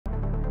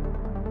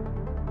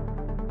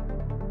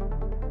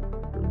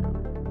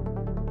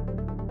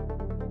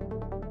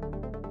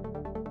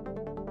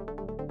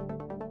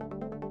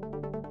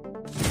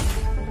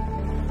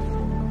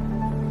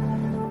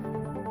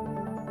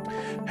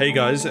Hey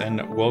guys,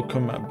 and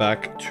welcome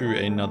back to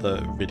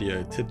another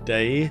video.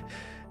 Today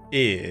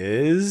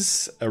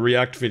is a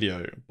React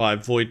video by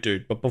Void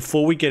Dude, but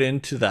before we get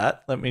into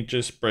that, let me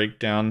just break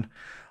down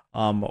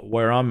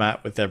where I'm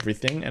at with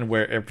everything and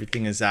where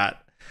everything is at.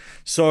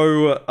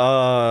 So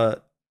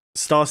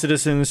Star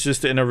Citizen's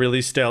just in a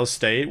really stale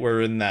state.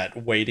 We're in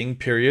that waiting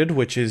period,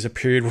 which is a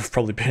period we've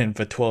probably been in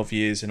for 12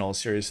 years in all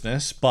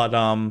seriousness, but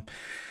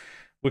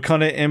we're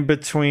kind of in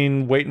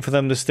between waiting for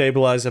them to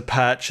stabilize a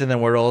patch, and then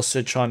they're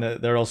also trying to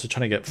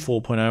get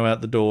 4.0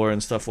 out the door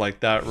and stuff like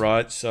that,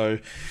 right? So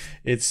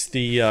it's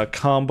the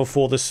calm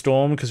before the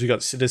storm, because we got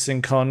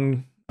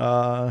CitizenCon,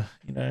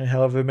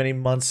 however many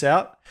months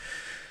out.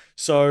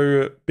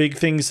 So big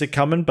things are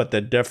coming, but they're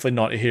definitely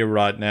not here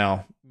right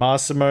now.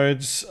 Master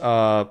modes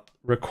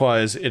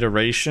requires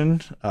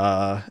iteration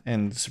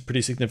and some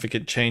pretty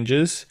significant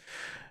changes,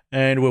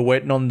 and we're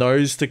waiting on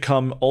those to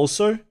come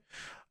also.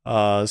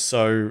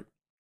 So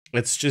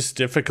it's just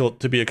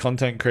difficult to be a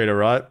content creator,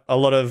 right?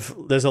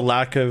 There's a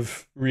lack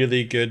of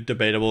really good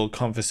debatable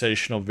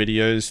conversational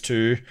videos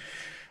too.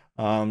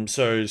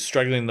 So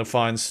struggling to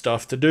find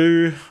stuff to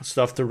do,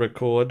 stuff to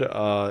record,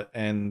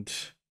 and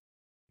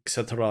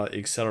etc,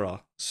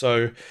 etc.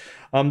 So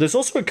there's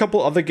also a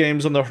couple other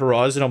games on the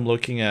horizon I'm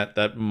looking at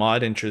that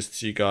might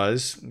interest you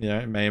guys. You know,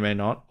 it may or may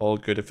not. All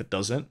good if it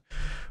doesn't.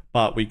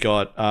 But we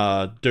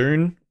got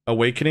Dune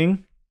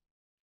Awakening.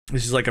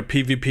 This is like a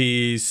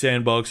PvP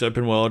sandbox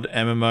open world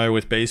MMO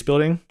with base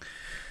building.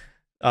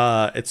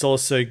 It's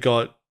also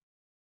got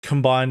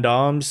combined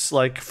arms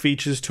like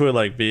features to it,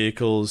 like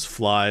vehicles,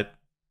 flight,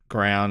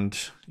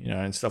 ground,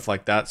 and stuff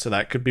like that. So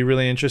that could be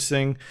really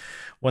interesting.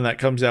 When that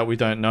comes out, we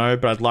don't know,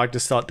 but I'd like to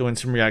start doing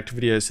some React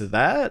videos to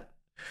that.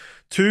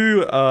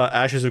 To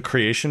Ashes of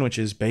Creation, which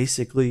is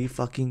basically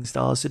fucking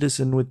Star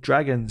Citizen with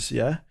dragons,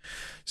 yeah?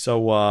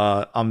 So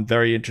I'm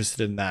very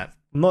interested in that.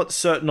 I'm not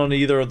certain on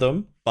either of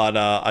them, but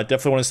I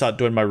definitely want to start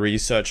doing my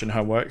research and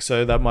homework,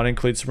 so that might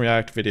include some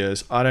React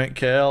videos. I don't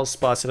care, I'll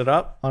spice it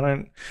up.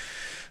 I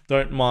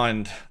don't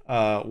mind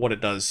what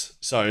it does.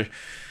 So,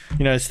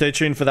 stay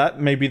tuned for that.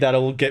 Maybe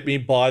that'll get me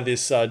by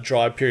this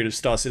dry period of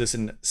Star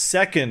Citizen.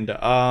 Second,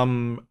 that's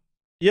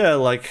a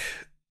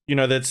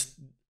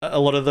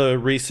lot of the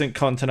recent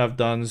content I've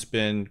done has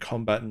been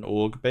combat and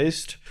org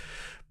based,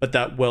 but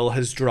that well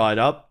has dried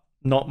up.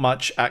 Not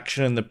much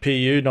action in the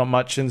PU, not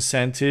much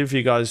incentive,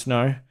 you guys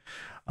know.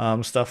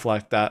 Stuff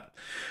like that.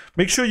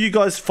 Make sure you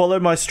guys follow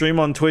my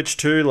stream on Twitch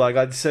too. Like,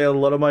 I'd say a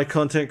lot of my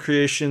content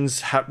creation's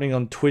happening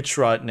on Twitch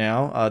right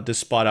now,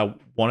 despite I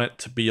want it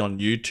to be on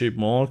YouTube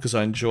more, because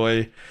I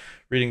enjoy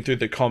reading through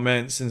the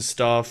comments and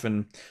stuff,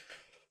 and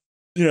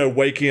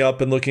waking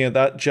up and looking at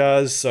that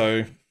jazz.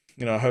 So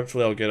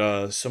hopefully I'll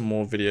get some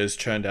more videos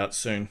churned out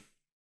soon.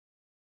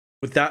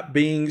 With that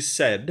being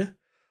said,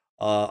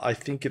 I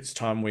think it's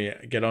time we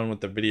get on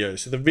with the video.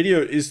 So the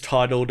video is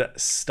titled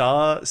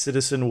Star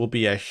Citizen Will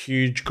Be a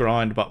Huge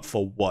Grind, but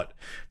for what?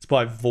 It's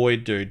by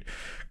Void Dude.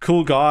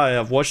 Cool guy.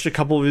 I've watched a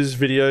couple of his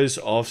videos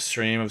off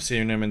stream. I've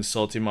seen him in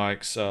Salty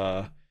Mike's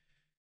channel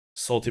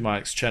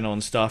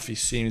and stuff. He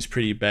seems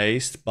pretty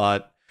based,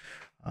 but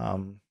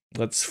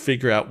let's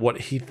figure out what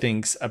he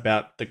thinks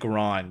about the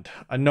grind.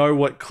 I know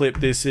what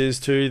clip this is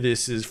too.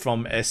 This is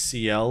from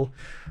SCL.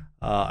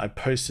 I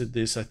posted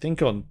this, I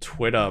think, on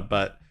Twitter,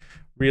 but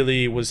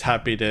really was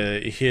happy to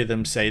hear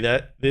them say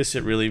that.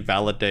 It really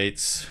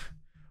validates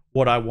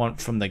what I want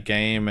from the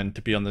game, and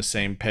to be on the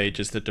same page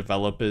as the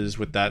developers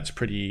with that's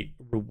pretty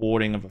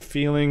rewarding of a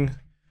feeling.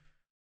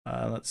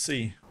 Let's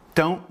see.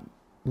 Don't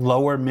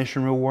lower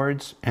mission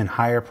rewards and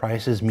higher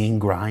prices mean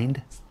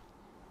grind?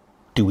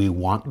 Do we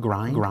want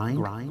grind?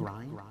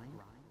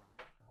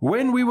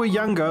 When we were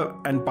younger,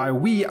 and by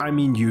we I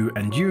mean you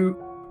and you,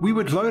 we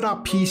would load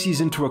our PCs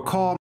into a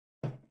car.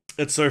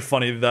 It's so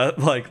funny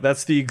that,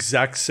 that's the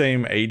exact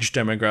same age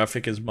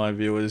demographic as my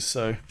viewers,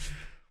 so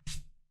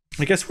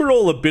I guess we're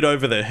all a bit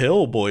over the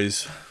hill,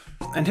 boys.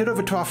 And head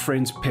over to our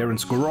friend's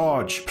parents'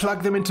 garage,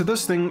 plug them into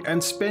this thing,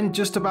 and spend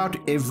just about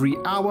every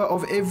hour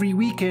of every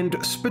weekend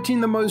spitting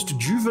the most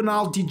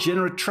juvenile,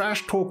 degenerate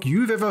trash talk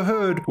you've ever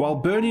heard, while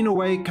burning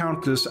away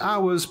countless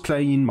hours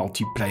playing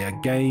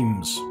multiplayer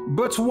games.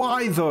 But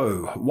why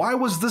though? Why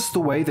was this the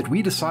way that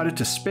we decided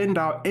to spend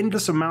our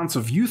endless amounts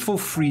of youthful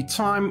free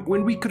time,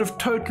 when we could have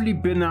totally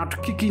been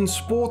out kicking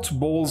sports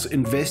balls,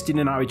 investing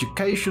in our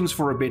educations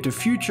for a better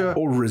future,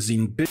 or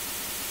rizzing bit?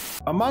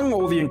 Among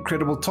all the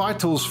incredible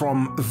titles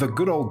from the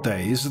good old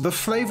days, the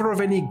flavor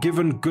of any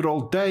given good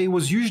old day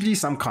was usually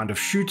some kind of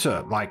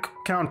shooter, like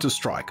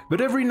Counter-Strike. But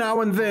every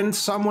now and then,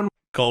 someone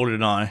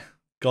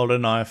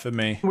GoldenEye for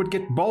me would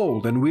get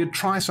bold and we'd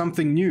try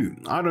something new.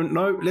 I don't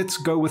know, let's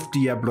go with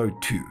Diablo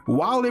 2.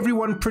 While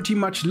everyone pretty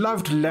much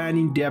loved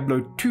landing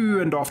Diablo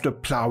 2, and after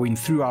plowing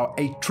through our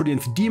 8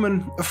 trillionth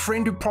demon, a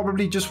friend who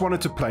probably just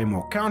wanted to play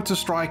more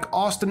Counter-Strike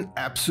asked an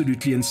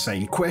absolutely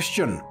insane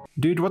question.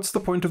 Dude, what's the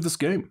point of this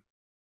game?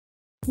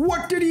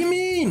 What did he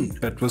mean?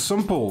 It was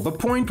simple. The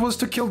point was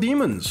to kill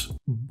demons.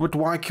 But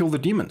why kill the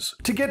demons?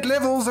 To get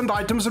levels and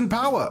items and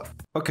power.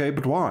 Okay,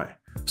 but why?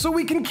 So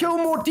we can kill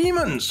more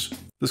demons.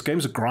 This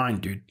game's a grind,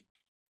 dude.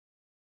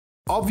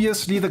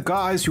 Obviously, the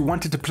guys who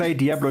wanted to play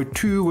Diablo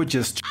 2 were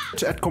just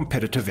shit at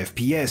competitive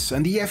FPS,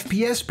 and the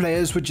FPS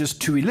players were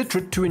just too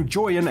illiterate to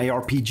enjoy an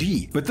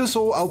ARPG. But this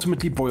all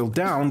ultimately boiled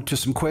down to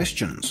some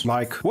questions,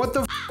 like, what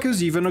the f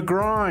is even a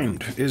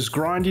grind? Is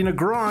grinding a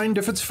grind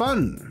if it's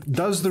fun?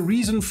 Does the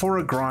reason for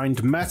a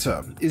grind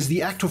matter? Is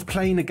the act of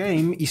playing a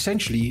game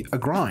essentially a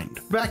grind?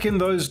 Back in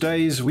those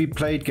days, we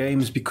played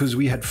games because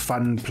we had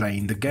fun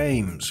playing the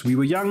games. We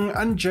were young,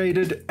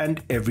 unjaded,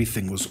 and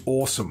everything was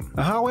awesome.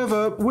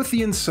 However, with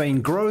the insane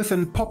growth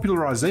and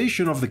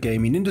popularization of the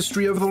gaming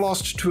industry over the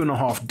last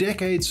 2.5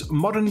 decades,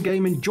 modern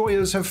game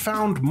enjoyers have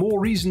found more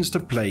reasons to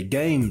play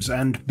games,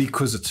 and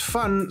because it's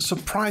fun,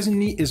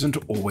 surprisingly isn't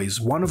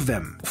always one of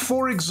them.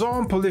 For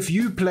example, if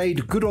you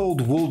played good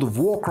old World of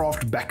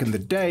Warcraft back in the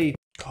day,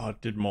 God,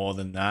 did more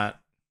than that.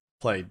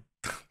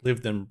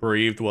 Lived and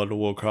breathed World of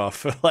Warcraft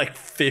for like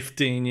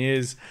 15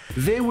 years.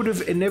 There would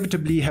have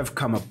inevitably have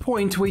come a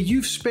point where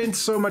you've spent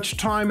so much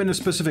time in a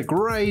specific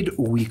raid,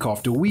 week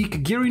after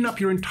week, gearing up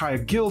your entire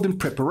guild in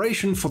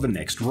preparation for the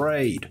next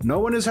raid. No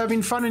one is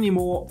having fun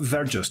anymore,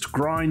 they're just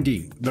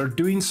grinding. They're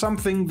doing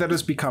something that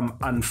has become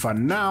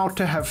unfun now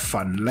to have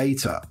fun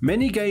later.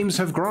 Many games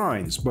have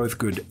grinds, both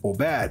good or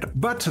bad,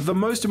 but the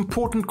most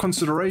important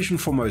consideration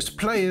for most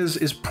players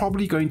is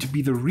probably going to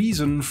be the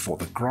reason for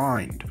the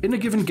grind. In a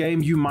given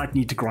game, you might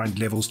need to grind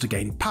levels to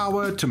gain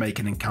power, to make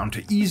an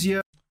encounter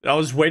easier. I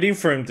was waiting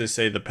for him to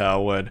say the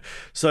power word.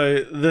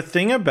 So the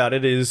thing about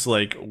it is,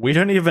 like, we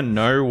don't even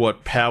know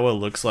what power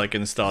looks like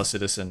in Star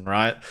Citizen,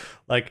 right?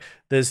 Like,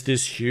 there's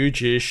this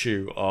huge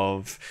issue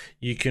of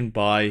you can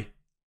buy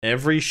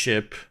every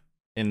ship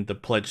in the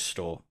pledge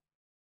store.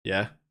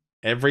 Yeah?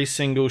 Every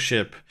single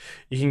ship.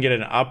 You can get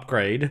an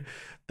upgrade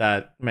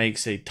that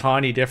makes a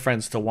tiny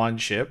difference to one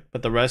ship,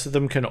 but the rest of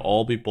them can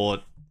all be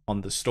bought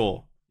on the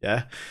store.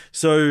 Yeah?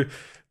 So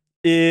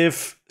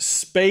if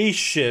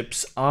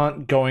spaceships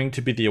aren't going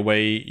to be the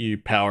way you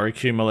power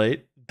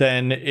accumulate,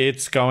 then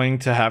it's going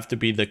to have to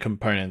be the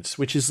components,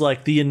 which is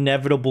like the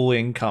inevitable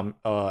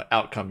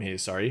outcome here,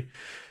 sorry.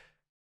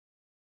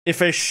 If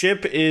a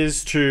ship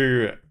is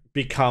to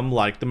become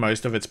like the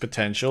most of its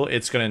potential,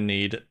 it's going to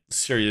need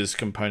serious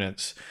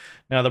components.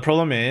 Now, the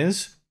problem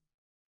is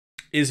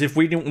if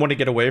we didn't want to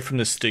get away from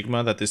the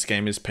stigma that this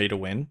game is pay to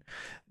win,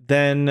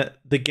 then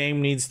the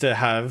game needs to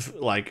have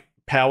like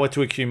power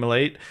to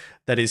accumulate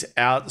that is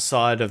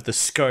outside of the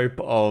scope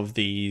of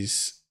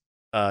these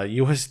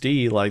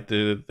USD, like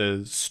the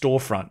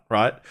storefront,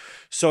 right?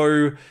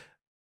 So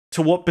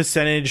to what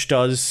percentage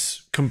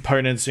does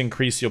components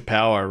increase your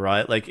power,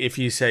 right? Like if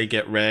you say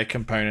get rare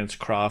components,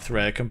 craft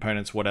rare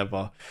components,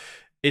 whatever,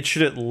 it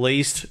should at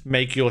least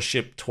make your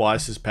ship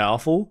twice as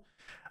powerful.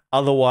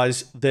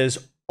 Otherwise,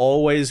 there's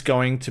always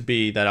going to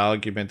be that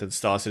argument that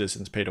Star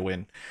Citizen's pay to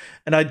win.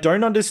 And I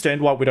don't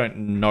understand why we don't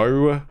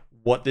know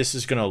what this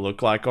is going to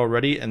look like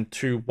already, and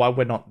two, why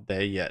we're not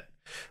there yet.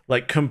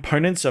 Like,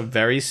 components are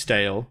very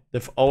stale.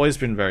 They've always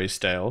been very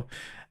stale,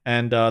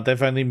 and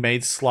they've only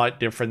made slight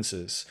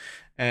differences.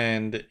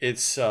 And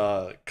it's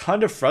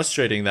kind of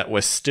frustrating that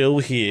we're still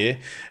here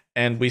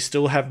and we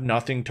still have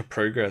nothing to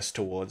progress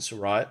towards,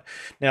 right?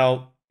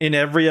 Now, in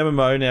every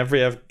MMO, in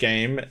every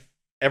game,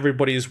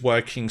 everybody is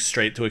working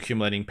straight to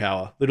accumulating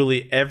power.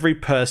 Literally every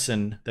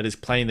person that is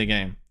playing the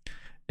game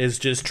is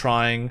just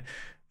trying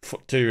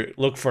to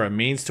look for a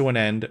means to an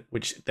end,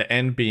 which the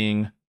end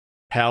being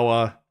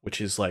power,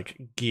 which is like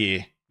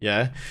gear.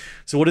 Yeah.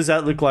 So what does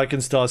that look like in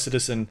Star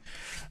Citizen?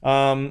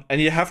 And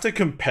you have to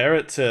compare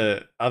it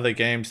to other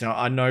games. Now,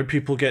 I know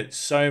people get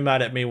so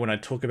mad at me when I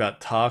talk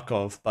about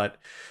Tarkov, but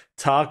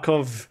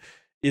Tarkov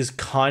is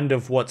kind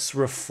of what's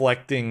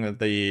reflecting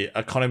the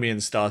economy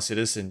in Star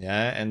Citizen.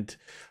 Yeah. And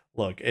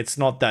look, it's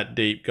not that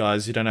deep,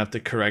 guys. You don't have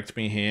to correct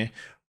me here,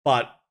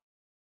 but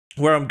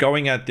where I'm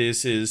going at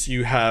this is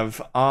you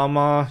have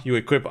armor, you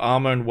equip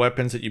armor and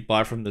weapons that you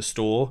buy from the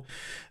store.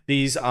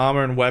 These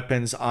armor and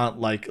weapons aren't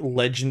like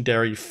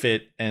legendary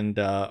fit and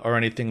or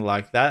anything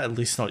like that, at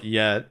least not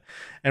yet.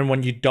 And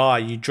when you die,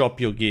 you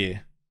drop your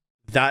gear.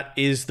 That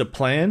is the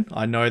plan.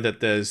 I know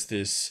that there's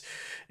this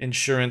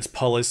insurance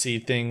policy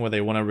thing where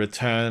they want to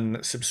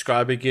return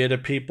subscriber gear to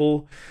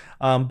people,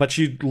 but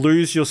you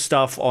lose your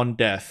stuff on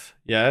death.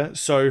 Yeah,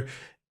 so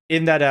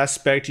in that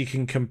aspect, you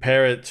can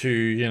compare it to,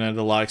 you know,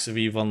 the likes of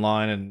EVE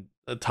Online and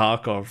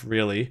Tarkov,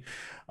 really,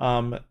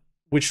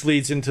 which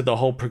leads into the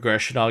whole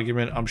progression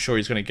argument I'm sure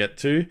he's going to get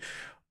to.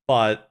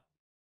 But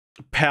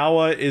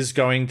power is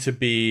going to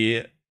be,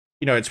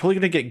 you know, it's probably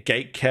going to get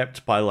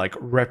gate-kept by like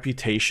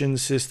reputation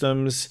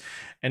systems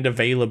and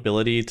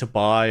availability to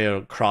buy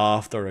or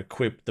craft or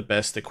equip the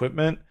best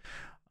equipment.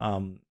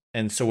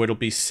 And so it'll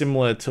be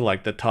similar to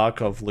like the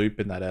Tarkov loop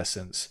in that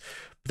essence.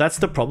 But that's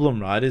the problem,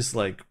 right? Is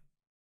like,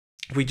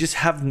 we just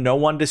have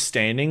no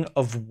understanding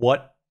of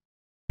what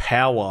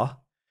power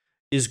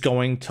is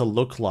going to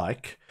look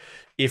like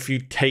if you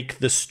take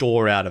the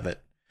store out of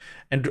it.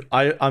 And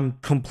I'm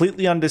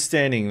completely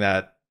understanding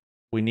that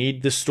we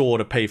need the store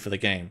to pay for the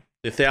game.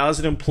 The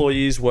 1,000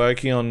 employees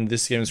working on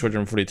this game,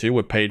 Squadron 42,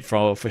 were paid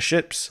for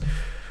ships.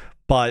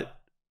 But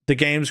the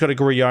game's got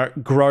to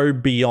grow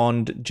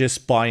beyond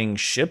just buying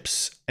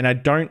ships, and I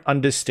don't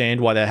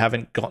understand why they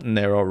haven't gotten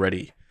there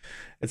already.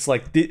 It's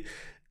like the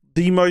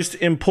most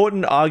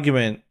important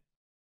argument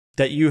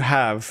that you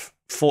have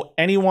for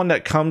anyone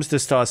that comes to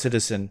Star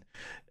Citizen,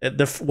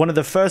 one of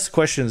the first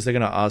questions they're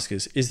going to ask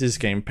is this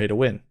game pay to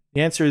win?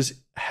 The answer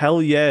is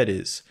hell yeah, it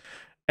is.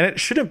 And it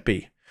shouldn't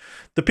be.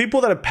 The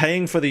people that are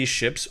paying for these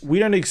ships, we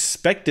don't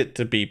expect it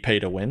to be pay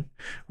to win.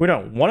 We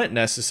don't want it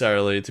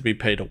necessarily to be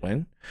pay to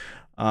win.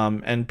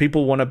 And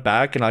people want it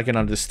back, and I can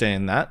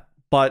understand that.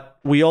 But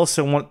we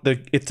also want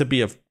it to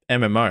be a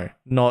MMO,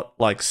 not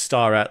like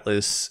Star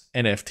Atlas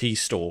NFT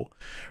store,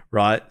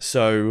 right?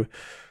 So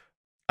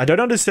I don't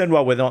understand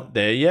why we're not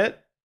there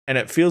yet, and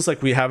it feels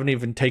like we haven't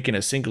even taken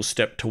a single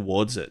step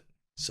towards it.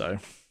 So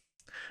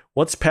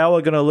what's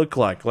power going to look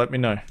like? Let me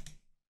know.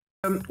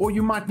 Or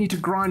you might need to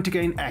grind to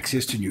gain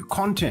access to new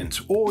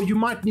content, or you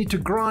might need to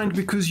grind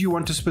because you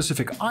want a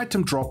specific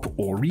item drop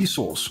or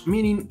resource,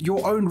 meaning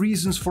your own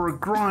reasons for a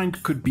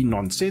grind could be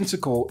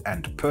nonsensical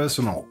and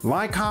personal.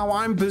 Like how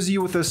I'm busy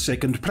with a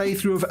second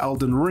playthrough of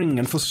Elden Ring,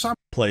 and for some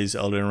plays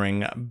Elden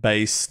Ring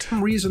based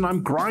reason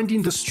I'm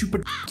grinding the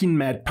stupid fucking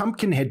mad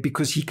pumpkin head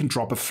because he can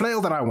drop a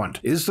flail that I want.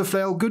 Is the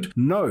flail good?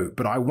 No,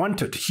 but I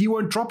want it. He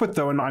won't drop it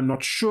though, and I'm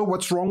not sure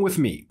what's wrong with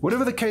me.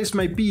 Whatever the case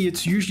may be,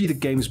 it's usually the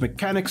game's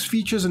mechanics,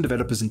 features, and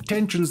developers'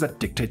 intentions that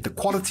dictate the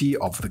quality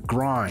of the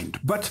grind.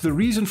 But the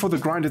reason for the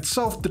grind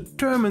itself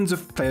determines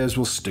if players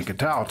will stick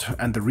it out,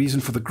 and the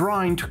reason for the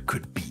grind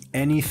could be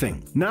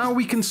anything. Now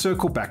we can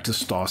circle back to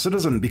Star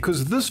Citizen,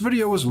 because this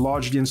video was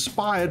largely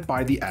inspired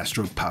by the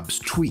Astropub's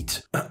tweet.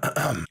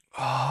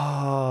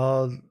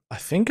 I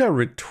think I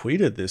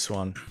retweeted this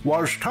one.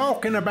 Was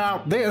talking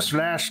about this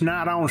last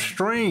night on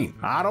stream.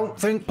 I don't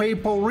think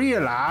people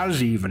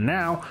realize, even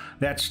now,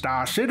 that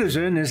Star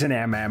Citizen is an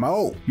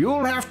MMO.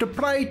 You'll have to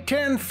play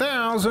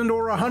 10,000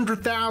 or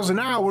 100,000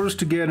 hours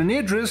to get an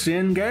Idris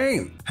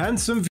in-game.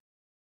 Handsome.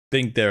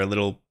 Think they're a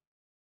little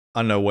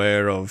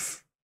unaware of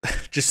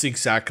just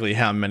exactly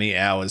how many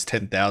hours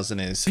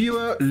 10,000 is.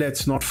 Viewer,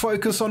 let's not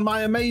focus on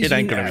my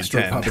amazing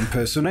Astropub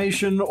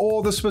impersonation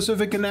or the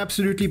specific and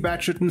absolutely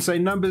batshit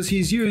insane numbers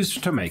he's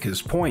used to make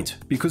his point,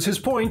 because his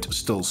point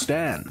still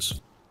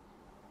stands.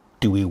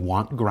 Do we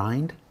want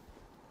grind?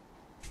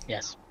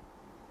 Yes.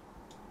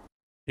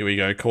 Here we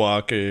go,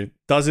 Kawaku.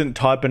 Doesn't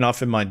type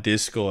enough in my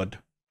Discord,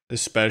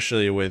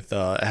 especially with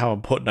how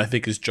important I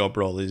think his job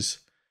role is.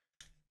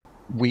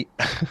 We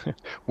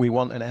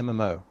want an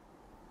MMO.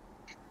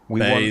 We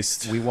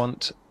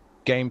want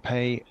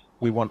gameplay,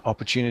 we want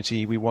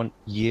opportunity, we want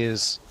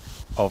years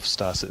of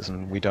Star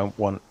Citizen. We don't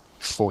want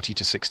 40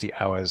 to 60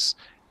 hours.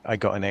 I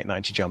got an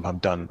 890 jump, I'm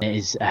done. It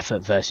is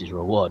effort versus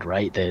reward,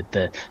 right?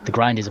 The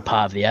grind is a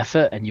part of the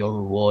effort, and your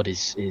reward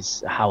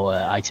is how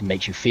an item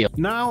makes you feel.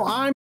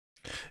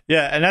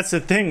 Yeah, and that's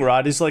the thing,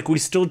 right? Is like we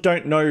still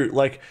don't know,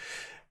 like,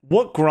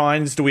 what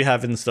grinds do we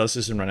have in Star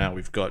Citizen right now?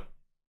 We've got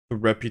the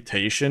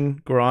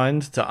reputation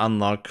grind to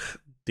unlock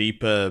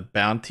deeper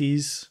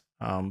bounties.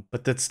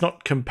 But that's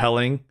not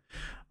compelling,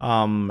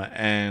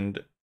 and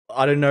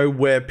I don't know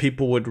where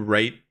people would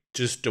rate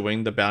just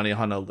doing the bounty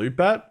hunter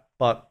loop at,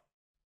 but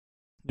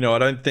you know, I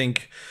don't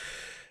think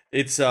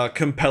it's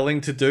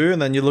compelling to do.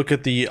 And then you look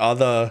at the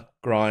other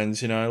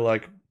grinds, you know,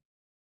 like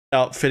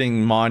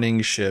outfitting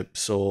mining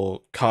ships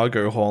or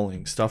cargo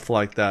hauling, stuff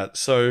like that.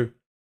 So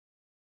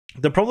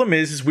the problem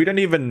is we don't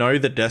even know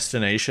the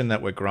destination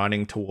that we're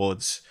grinding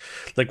towards.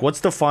 Like,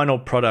 what's the final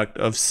product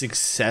of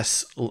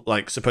success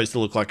like supposed to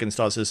look like in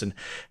Star Citizen?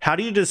 How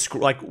do you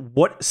describe, like,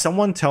 what?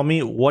 Someone tell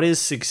me, what is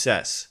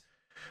success?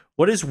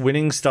 What does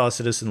winning Star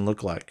Citizen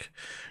look like?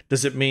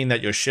 Does it mean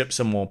that your ships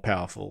are more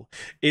powerful?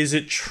 Is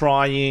it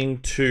trying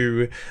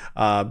to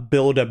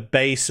build a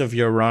base of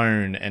your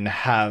own and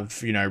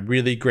have, you know,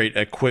 really great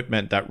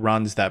equipment that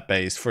runs that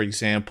base? For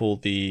example,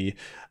 the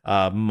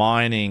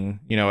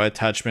mining, you know,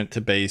 attachment to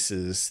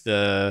bases,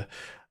 the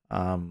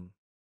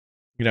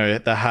you know,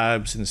 the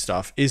hubs and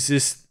stuff.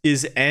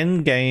 Is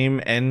end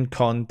game, end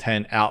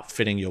content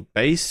outfitting your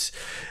base?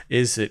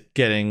 Is it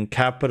getting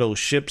capital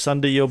ships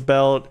under your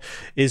belt?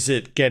 Is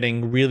it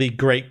getting really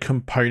great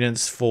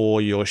components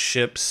for your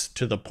ships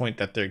to the point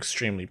that they're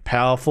extremely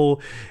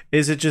powerful?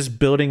 Is it just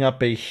building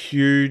up a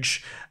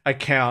huge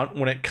account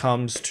when it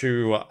comes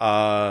to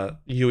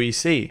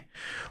UEC?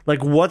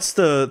 Like, what's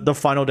the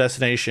final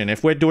destination?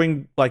 If we're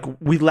doing, like,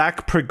 we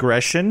lack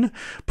progression,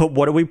 but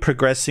what are we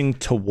progressing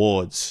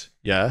towards?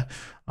 Yeah.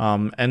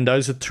 And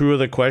those are two of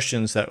the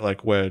questions that,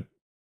 like,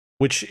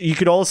 which you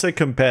could also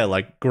compare,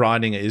 like,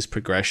 grinding is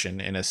progression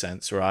in a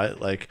sense,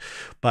 right? Like,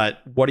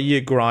 but what are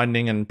you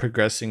grinding and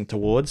progressing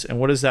towards?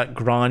 And what does that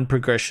grind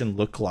progression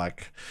look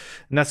like?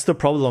 And that's the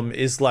problem,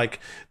 is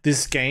like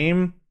this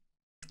game,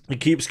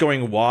 it keeps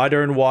going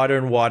wider and wider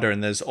and wider,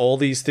 and there's all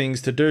these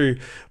things to do,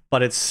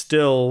 but it's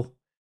still,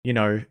 you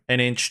know,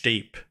 an inch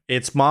deep.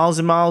 It's miles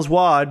and miles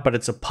wide, but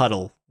it's a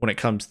puddle when it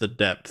comes to the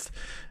depth.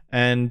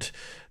 And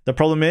The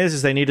problem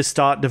is they need to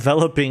start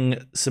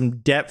developing some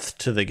depth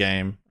to the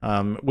game,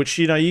 which,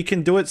 you know, you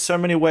can do it so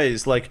many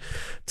ways. Like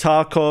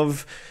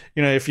Tarkov,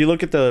 you know, if you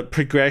look at the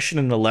progression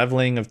and the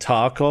leveling of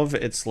Tarkov,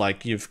 it's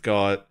like you've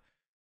got,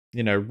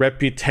 you know,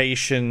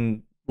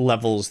 reputation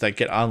levels that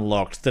get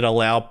unlocked that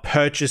allow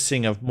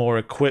purchasing of more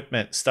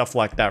equipment, stuff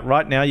like that.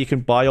 Right now, you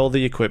can buy all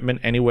the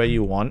equipment anywhere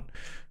you want,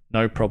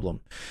 no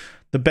problem.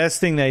 The best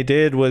thing they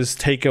did was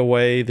take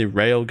away the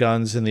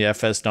railguns and the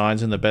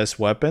FS9s and the best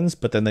weapons,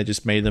 but then they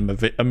just made them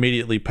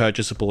immediately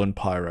purchasable in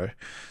Pyro.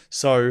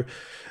 So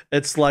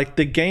it's like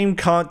the game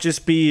can't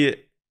just be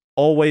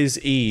always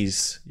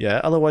ease,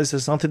 yeah? Otherwise,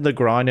 there's nothing to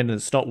grind and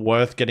it's not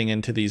worth getting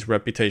into these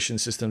reputation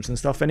systems and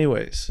stuff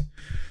anyways.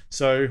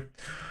 So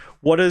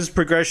what does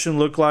progression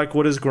look like?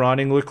 What does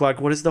grinding look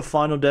like? What does the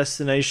final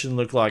destination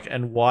look like?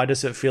 And why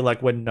does it feel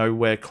like we're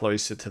nowhere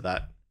closer to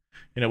that?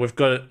 You know, we've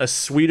got a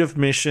suite of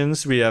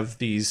missions. We have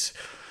these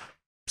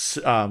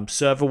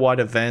server-wide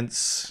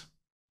events.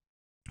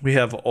 We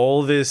have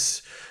all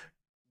this,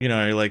 you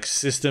know, like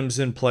systems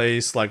in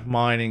place, like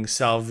mining,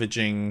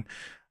 salvaging,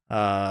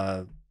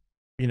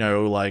 you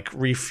know, like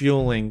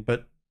refueling.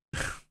 But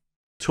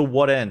to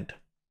what end?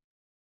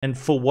 And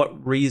for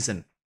what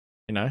reason?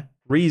 You know,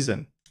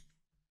 reason.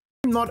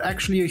 I'm not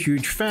actually a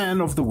huge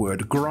fan of the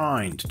word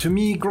grind. To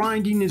me,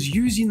 grinding is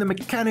using the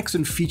mechanics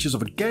and features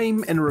of a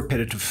game in a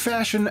repetitive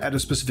fashion at a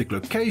specific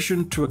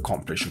location to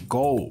accomplish a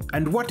goal.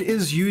 And what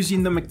is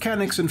using the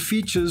mechanics and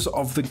features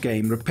of the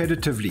game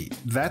repetitively?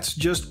 That's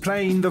just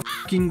playing the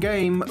fucking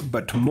game,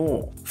 but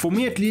more. For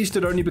me at least,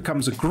 it only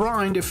becomes a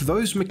grind if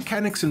those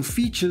mechanics and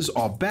features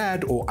are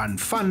bad or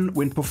unfun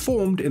when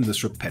performed in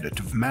this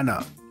repetitive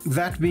manner.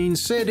 That being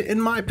said,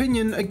 in my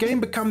opinion, a game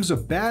becomes a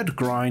bad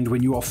grind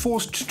when you are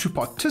forced to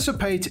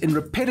participate in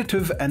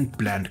repetitive and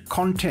bland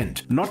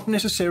content, not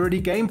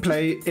necessarily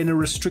gameplay in a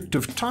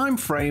restrictive time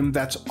frame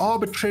that's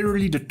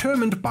arbitrarily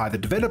determined by the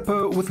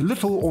developer with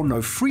little or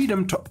no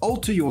freedom to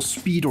alter your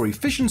speed or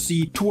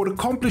efficiency toward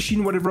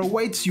accomplishing whatever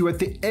awaits you at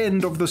the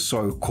end of the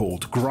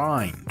so-called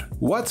grind.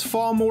 What's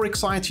far more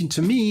exciting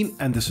to me,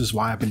 and this is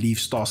why I believe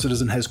Star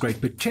Citizen has great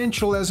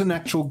potential as an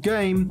actual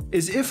game,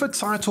 is if a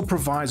title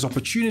provides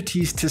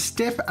opportunities to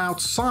step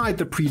outside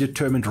the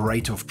predetermined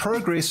rate of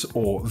progress,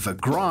 or the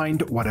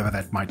grind, whatever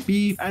that might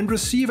be, and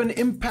receive an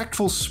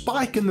impactful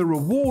spike in the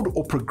reward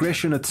or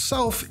progression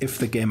itself if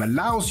the game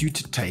allows you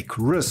to take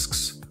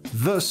risks.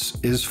 This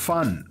is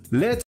fun.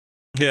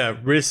 Yeah,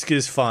 risk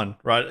is fun,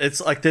 right?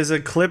 It's like there's a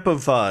clip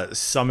of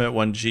Summit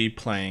 1G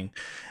playing,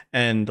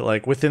 and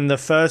like within the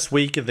first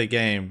week of the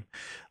game,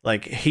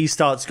 like he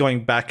starts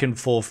going back and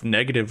forth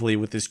negatively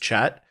with his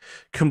chat,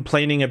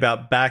 complaining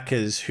about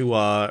backers who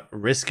are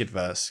risk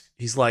adverse.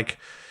 He's like,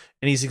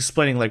 and he's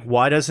explaining like,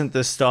 why doesn't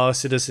the Star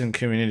Citizen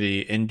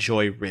community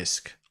enjoy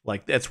risk?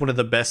 Like that's one of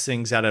the best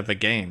things out of a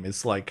game.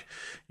 It's like,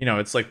 you know,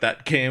 it's like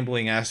that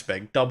gambling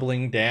aspect,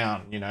 doubling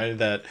down, you know,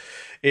 that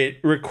it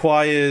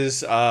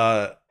requires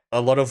a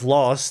lot of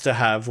loss to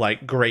have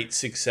like great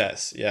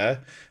success. Yeah.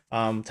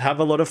 To have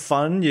a lot of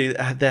fun,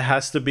 there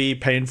has to be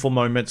painful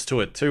moments to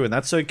it too, and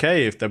that's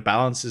okay if the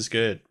balance is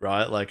good,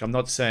 right? Like I'm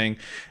not saying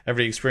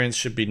every experience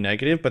should be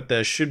negative, but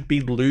there should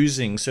be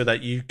losing so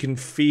that you can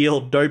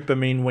feel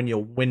dopamine when you're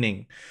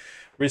winning.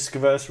 Risk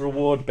versus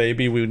reward,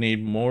 baby, we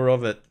need more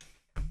of it.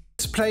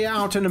 Let's play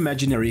out an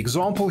imaginary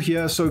example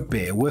here, so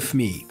bear with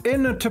me.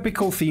 In a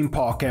typical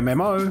Themepark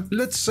MMO,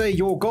 let's say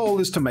your goal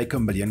is to make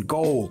 1 million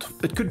gold.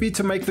 It could be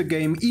to make the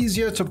game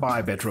easier to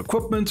buy better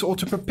equipment or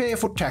to prepare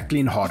for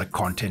tackling harder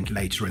content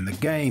later in the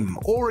game,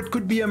 or it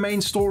could be a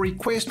main story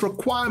quest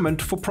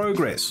requirement for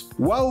progress.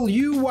 Well,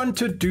 you want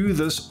to do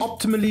this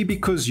optimally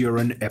because you're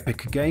an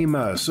epic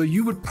gamer, so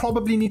you would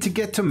probably need to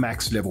get to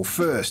max level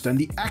first, and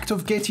the act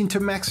of getting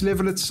to max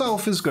level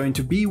itself is going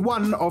to be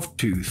one of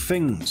two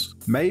things.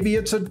 Maybe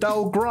it's a dull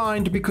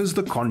grind because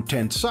the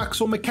content sucks,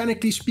 or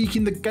mechanically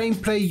speaking the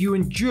gameplay you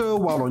endure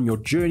while on your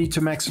journey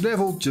to max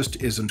level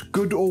just isn't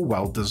good or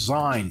well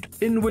designed,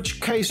 in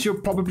which case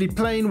you're probably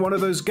playing one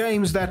of those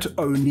games that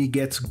only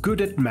gets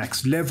good at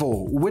max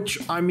level, which,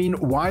 I mean,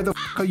 why the f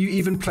are you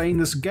even playing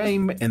this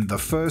game in the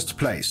first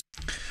place?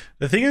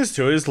 The thing is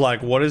too is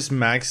like, what is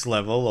max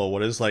level, or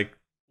what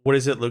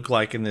does it look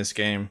like in this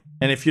game?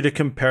 And if you're to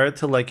compare it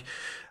to like,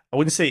 I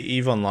wouldn't say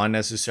EVE Online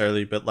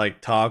necessarily, but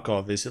like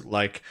Tarkov, is it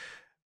like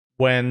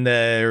when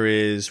there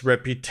is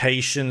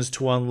reputations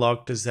to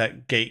unlock, does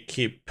that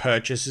gatekeep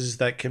purchases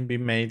that can be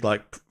made?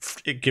 Like,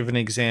 give an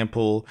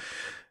example,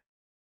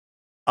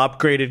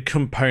 upgraded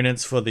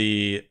components for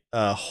the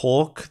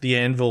Hawk, the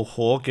Anvil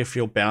Hawk, if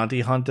you're bounty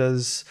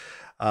hunters,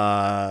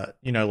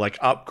 you know, like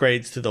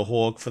upgrades to the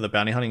Hawk for the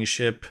bounty hunting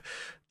ship,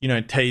 you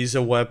know,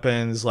 taser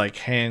weapons, like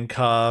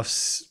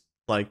handcuffs,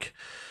 like,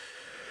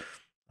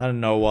 I don't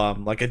know,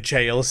 like a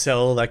jail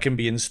cell that can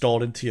be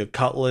installed into your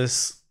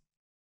cutlass.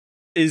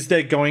 Is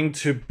there going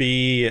to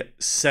be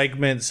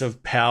segments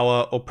of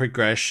power or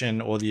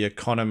progression or the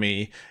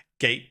economy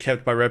gate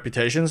kept by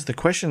reputations?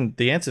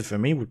 The answer for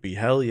me would be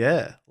hell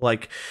yeah.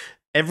 Like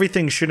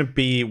everything shouldn't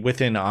be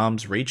within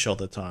arm's reach all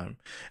the time.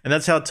 And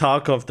that's how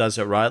Tarkov does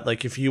it, right?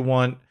 Like if you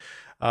want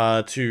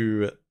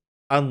to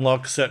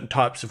unlock certain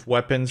types of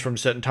weapons from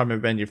certain type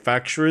of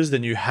manufacturers,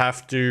 then you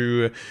have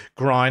to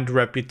grind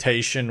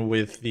reputation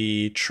with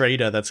the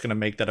trader that's going to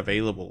make that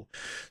available.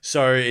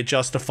 So it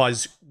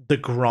justifies the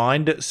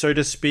grind, so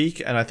to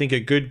speak. And I think a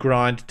good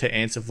grind, to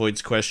answer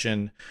Void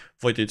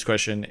Dude's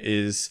question,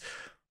 is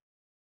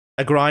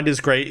a grind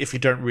is great if you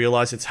don't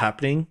realize it's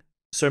happening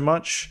so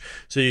much.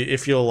 So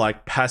if you're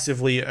like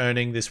passively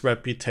earning this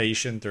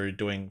reputation through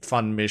doing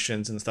fun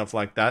missions and stuff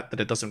like that, that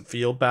it doesn't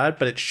feel bad,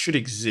 but it should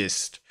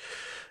exist.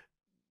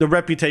 The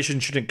reputation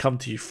shouldn't come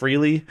to you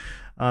freely,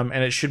 and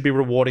it should be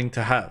rewarding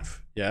to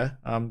have. Yeah,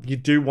 you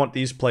do want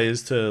these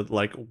players to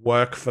like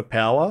work for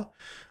power.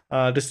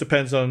 Just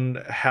depends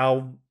on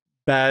how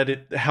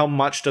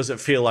much does it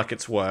feel like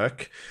it's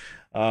work,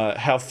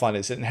 how fun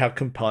is it, and how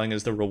compelling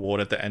is the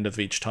reward at the end of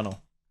each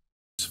tunnel.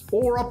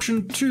 Or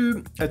option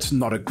 2, it's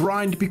not a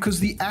grind because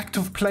the act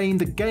of playing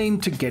the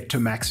game to get to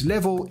max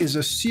level is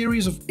a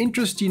series of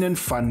interesting and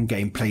fun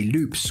gameplay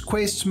loops,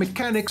 quests,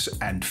 mechanics,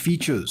 and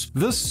features.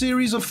 This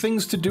series of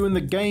things to do in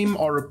the game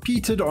are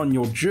repeated on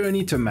your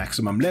journey to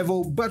maximum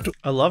level, but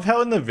I love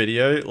how in the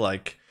video,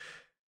 like,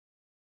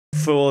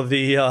 for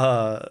the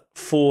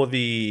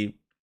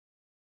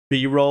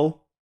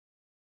B-roll,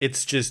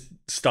 it's just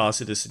Star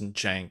Citizen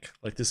jank.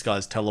 Like, this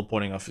guy's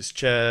teleporting off his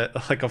chair,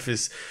 like off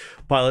his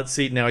pilot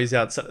seat. Now he's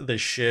outside of the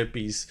ship.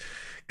 He's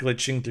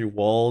glitching through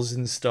walls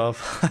and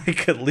stuff.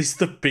 Like, at least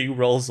the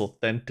B-roll's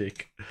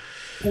authentic.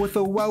 With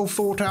a well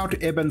thought out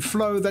ebb and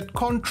flow that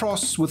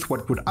contrasts with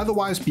what would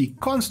otherwise be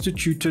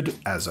constituted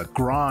as a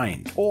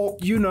grind. Or,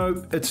 you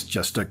know, it's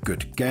just a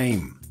good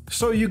game.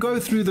 So you go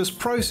through this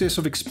process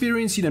of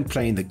experiencing and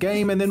playing the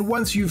game, and then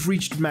once you've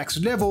reached max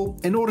level,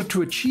 in order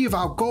to achieve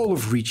our goal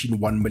of reaching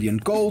 1 million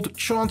gold,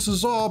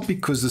 chances are,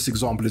 because this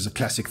example is a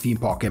classic theme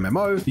park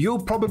MMO,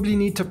 you'll probably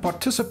need to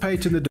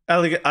participate in the...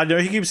 I know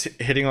he keeps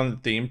hitting on the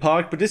theme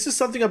park, but this is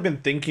something I've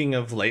been thinking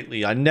of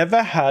lately. I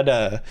never had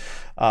a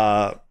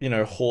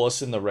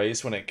horse in the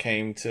race when it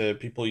came to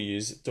people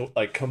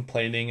like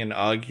complaining and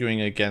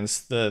arguing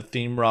against the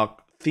theme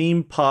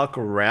park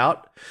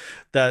route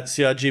that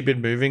CRG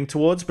been moving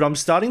towards, but I'm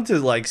starting to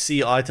like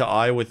see eye to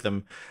eye with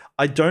them.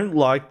 I don't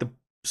like the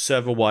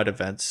server-wide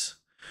events.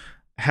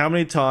 How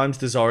many times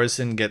does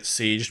Orison get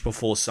sieged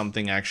before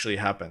something actually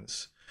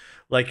happens?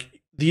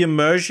 Like, the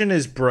immersion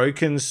is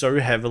broken so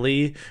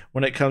heavily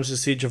when it comes to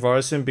Siege of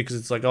Orison, because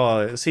it's like,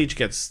 oh, Siege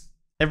gets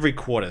every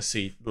quarter,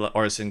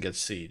 Orison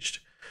gets sieged.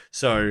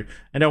 So,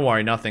 and don't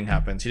worry, nothing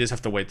happens. You just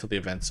have to wait till the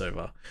event's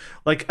over.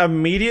 Like,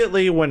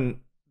 immediately when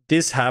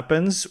this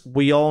happens,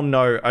 we all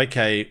know,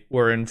 okay,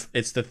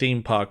 it's the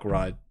theme park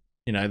ride.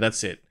 You know,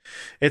 that's it.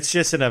 It's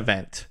just an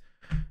event.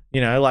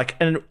 You know,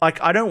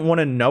 I don't want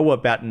to know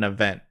about an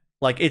event.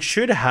 Like, it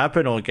should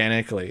happen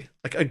organically.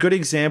 Like, a good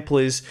example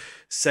is,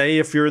 say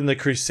if you're in the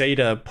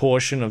Crusader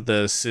portion of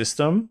the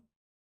system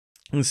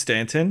in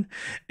Stanton,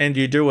 and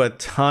you do a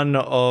ton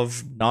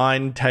of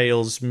Nine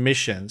Tails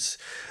missions,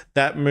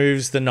 that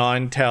moves the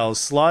Nine Tails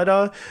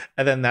slider,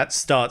 and then that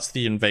starts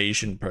the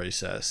invasion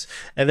process.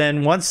 And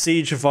then once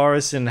Siege of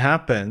Orison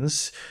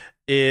happens,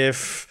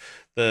 if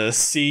the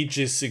siege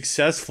is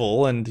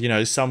successful and, you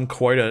know, some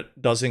quota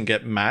doesn't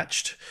get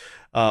matched,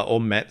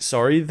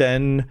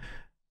 then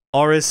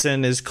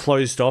Orison is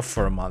closed off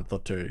for a month or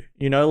two.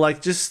 You know,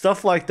 like, just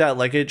stuff like that.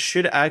 Like, it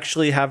should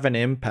actually have an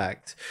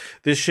impact.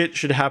 This shit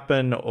should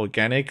happen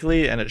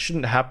organically, and it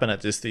shouldn't happen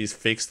at just these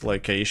fixed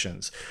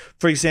locations.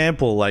 For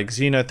example, like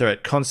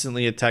Xenothreat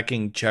constantly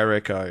attacking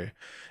Jericho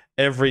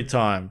every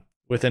time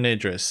with an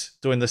Idris,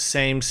 doing the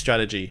same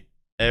strategy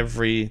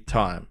every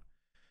time.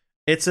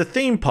 It's a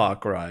theme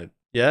park ride,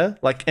 yeah?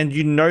 Like, and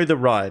you know the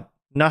ride.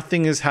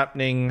 Nothing is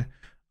happening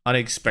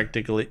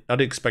unexpectedly.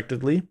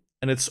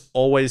 And it's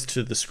always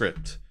to the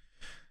script.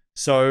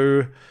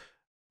 So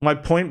my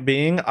point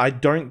being, I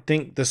don't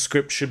think the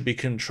script should be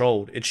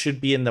controlled. It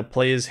should be in the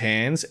player's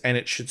hands, and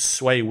it should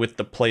sway with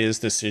the player's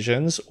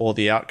decisions or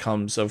the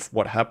outcomes of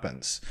what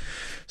happens.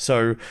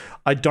 So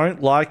I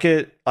don't like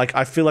it. Like,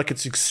 I feel like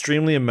it's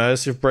extremely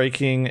immersive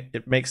breaking.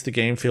 It makes the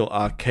game feel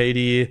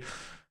arcadey.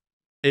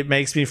 It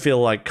makes me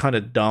feel like kind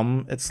of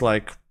dumb. It's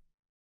like,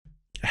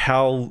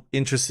 how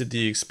interested do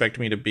you expect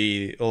me to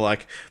be? Or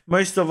like,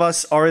 most of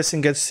us,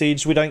 Orison gets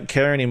sieged, we don't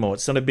care anymore.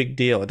 It's not a big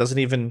deal. It doesn't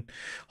even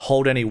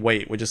hold any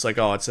weight. We're just like,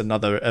 oh, it's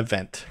another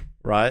event,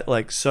 right?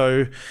 Like,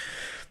 so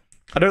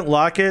I don't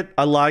like it.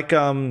 I like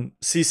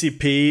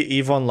CCP,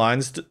 EVE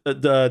Online's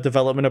the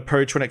development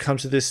approach when it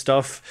comes to this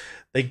stuff.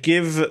 They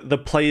give the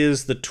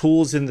players the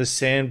tools in the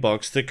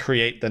sandbox to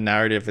create the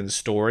narrative and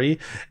story,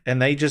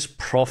 and they just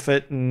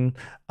profit, and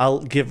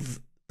I'll give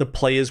the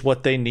players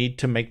what they need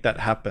to make that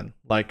happen.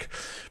 Like,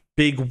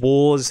 big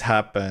wars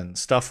happen,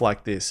 stuff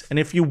like this. And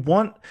if you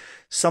want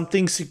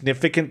something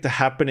significant to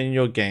happen in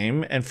your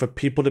game and for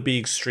people to be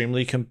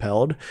extremely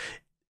compelled,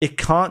 it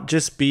can't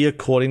just be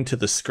according to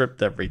the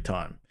script every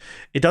time.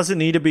 It doesn't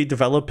need to be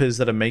developers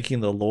that are making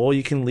the law.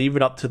 You can leave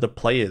it up to the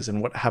players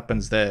and what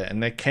happens there.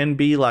 And there can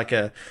be like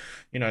a,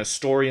 you know,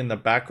 story in the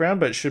background,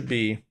 but it should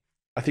be,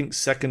 I think,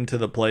 second to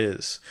the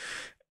players.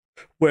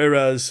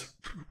 Whereas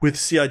with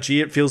CIG,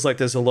 it feels like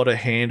there's a lot of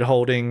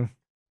hand-holding.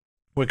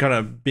 we're kind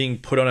of being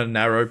put on a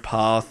narrow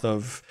path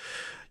of,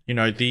 you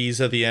know,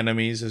 these are the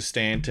enemies of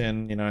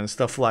Stanton, you know, and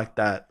stuff like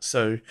that.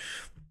 So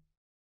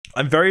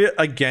I'm very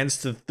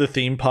against the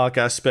theme park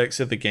aspects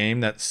of the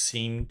game that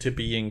seem to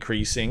be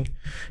increasing.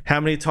 How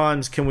many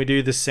times can we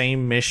do the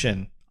same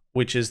mission,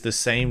 which is the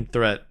same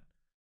threat,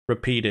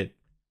 repeated,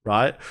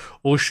 right?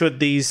 Or should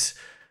these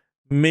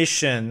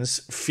missions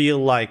feel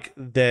like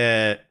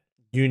they're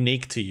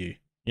unique to you?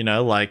 You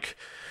know, like,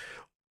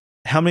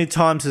 how many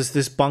times does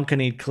this bunker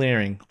need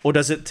clearing? Or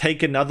does it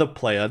take another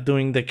player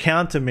doing the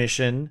counter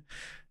mission,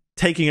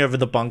 taking over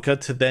the bunker,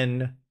 to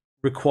then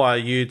require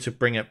you to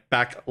bring it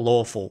back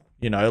lawful?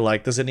 You know,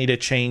 like, does it need to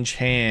change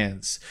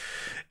hands?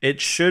 It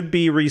should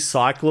be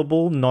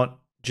recyclable, not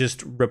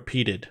just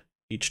repeated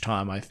each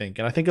time, I think.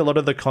 And I think a lot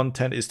of the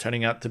content is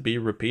turning out to be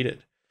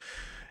repeated.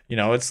 You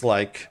know, it's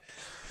like,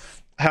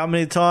 how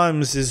many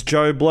times is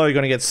Joe Blow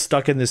going to get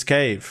stuck in this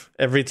cave?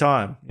 Every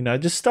time. You know,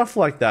 just stuff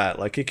like that.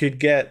 Like, it could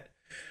get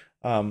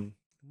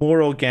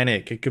more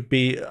organic. It could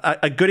be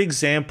a good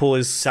example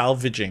is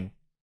salvaging,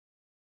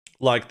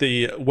 like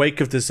the Wake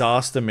of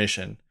Disaster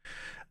mission.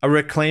 A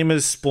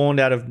reclaimer's spawned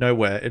out of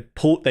nowhere.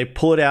 They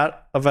pull it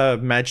out of a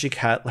magic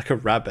hat like a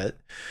rabbit,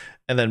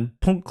 and then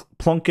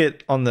plonk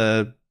it on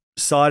the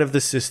side of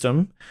the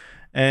system,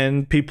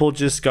 and people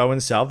just go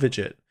and salvage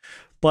it.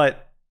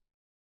 But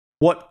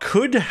what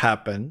could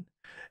happen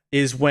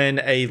is when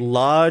a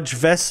large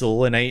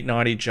vessel, an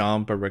 890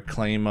 jump, a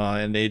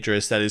reclaimer, an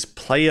Idris that is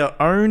player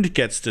owned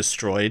gets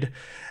destroyed,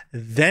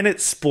 then it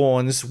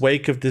spawns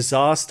Wake of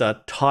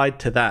Disaster tied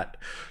to that.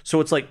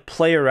 So it's like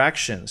player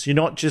actions. You're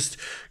not just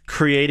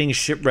creating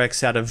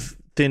shipwrecks out of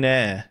thin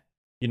air.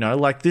 You know,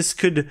 like,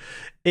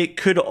 it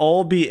could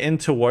all be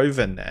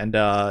interwoven and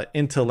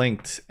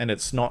interlinked, and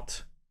it's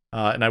not.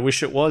 And I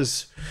wish it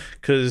was,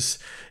 because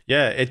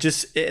yeah,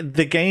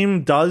 the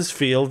game does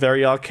feel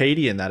very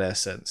arcadey in that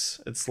essence.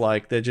 It's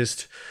like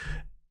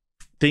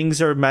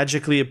things are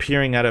magically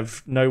appearing out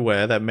of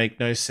nowhere that make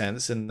no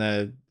sense, and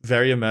they're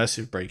very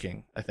immersive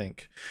breaking, I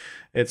think.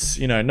 It's,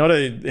 you know, not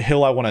a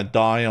hill I want to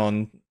die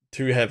on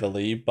too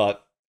heavily,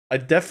 but I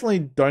definitely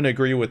don't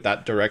agree with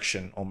that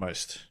direction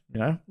almost, you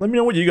know? Let me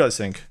know what you guys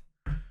think.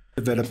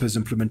 Developers'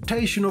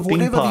 implementation of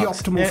whatever the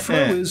optimal flow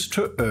is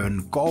to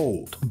earn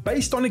gold.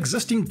 Based on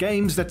existing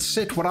games that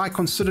set what I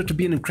consider to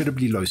be an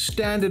incredibly low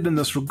standard in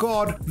this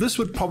regard, this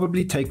would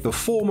probably take the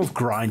form of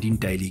grinding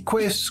daily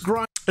quests.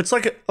 It's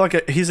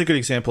here's a good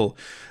example.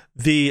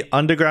 The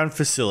underground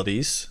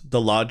facilities,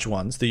 the large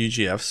ones, the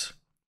UGFs,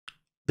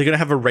 they're going to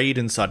have a raid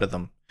inside of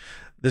them.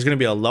 There's going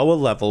to be a lower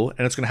level,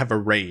 and it's going to have a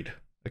raid.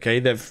 Okay,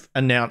 they've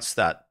announced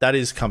that. That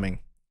is coming.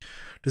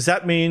 Does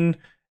that mean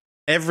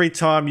every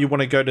time you want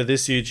to go to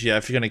this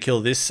UGF, you're going to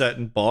kill this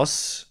certain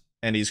boss,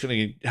 and he's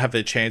going to have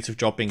a chance of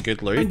dropping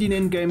good loot?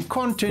 In-game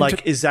content.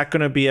 Like, is that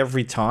going to be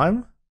every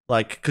time?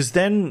 Like, because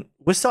then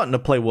we're starting to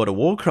play World of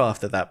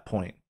Warcraft at that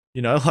point.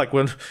 You know, like,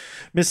 we're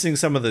missing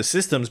some of the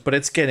systems, but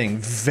it's getting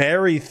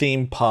very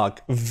theme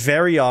park,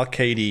 very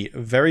arcadey,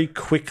 very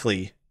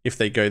quickly if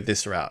they go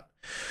this route.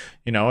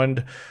 You know,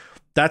 and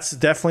that's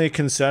definitely a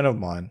concern of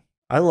mine.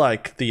 I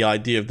like the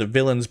idea of the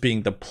villains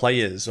being the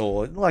players,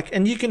 or like,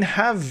 and you can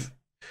have,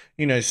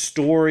 you know,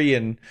 story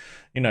and,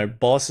 you know,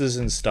 bosses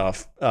and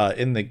stuff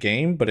in the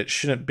game, but it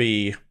shouldn't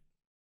be,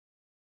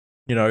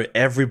 you know,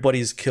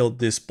 everybody's killed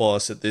this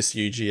boss at this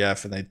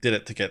UGF and they did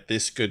it to get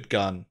this good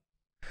gun.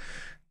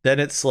 Then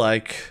it's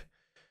like,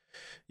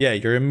 yeah,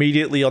 you're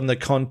immediately on the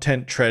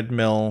content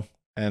treadmill,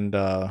 and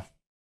the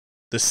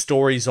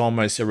story's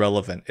almost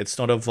irrelevant. It's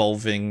not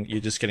evolving.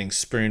 You're just getting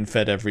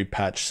spoon-fed every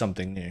patch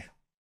something new.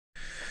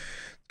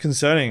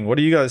 Concerning. What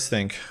do you guys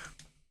think?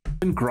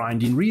 And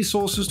grinding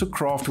resources to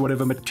craft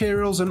whatever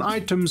materials and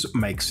items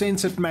make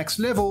sense at max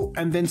level,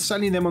 and then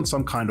selling them on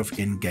some kind of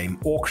in-game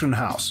auction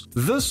house.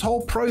 This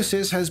whole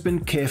process has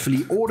been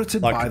carefully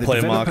audited by the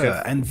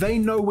developer, and they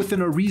know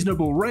within a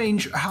reasonable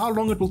range how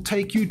long it will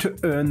take you to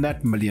earn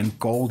that million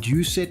gold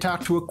you set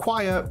out to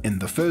acquire in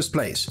the first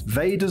place.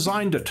 They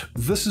designed it.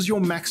 This is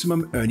your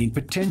maximum earning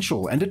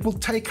potential, and it will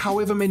take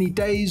however many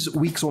days,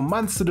 weeks, or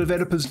months the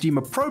developers deem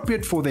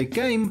appropriate for their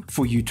game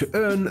for you to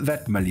earn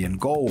that million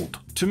gold.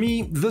 To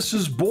me, this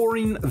is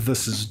boring,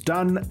 this is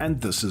done, and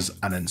this is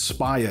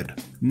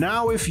uninspired.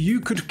 Now, if you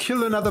could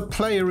kill another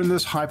player in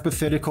this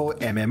hypothetical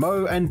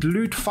MMO and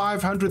loot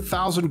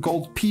 500,000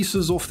 gold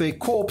pieces off their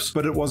corpse,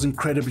 but it was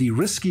incredibly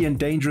risky and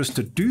dangerous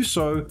to do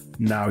so,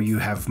 now you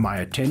have my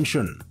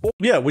attention.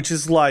 Yeah, which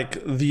is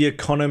like the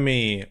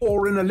economy,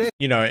 or in a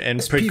you know,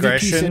 and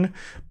progression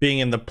being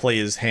in the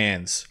player's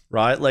hands,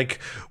 right?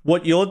 Like,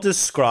 what you're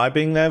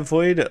describing there,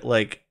 Void,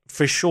 like,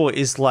 for sure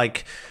is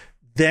like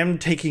them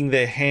taking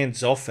their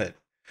hands off it.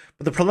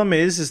 But the problem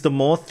is the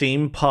more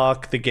theme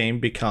park the game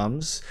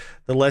becomes,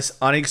 the less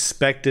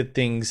unexpected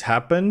things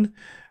happen,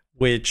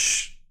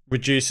 which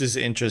reduces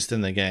interest in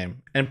the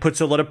game and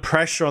puts a lot of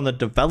pressure on the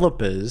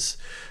developers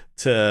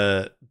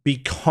to be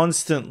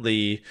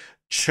constantly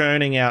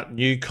churning out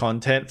new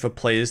content for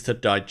players to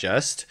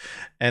digest.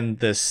 And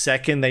the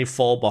second they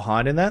fall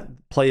behind in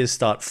that, players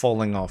start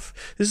falling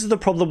off. This is the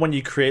problem when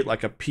you create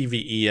like a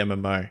PvE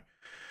MMO.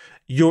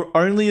 you're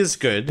only as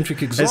good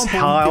Example, as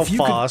how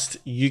fast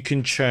you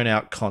can churn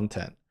out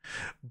content.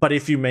 But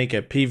if you make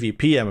a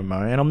PvP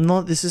MMO,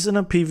 and this isn't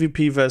a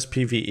PvP versus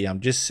PvE, I'm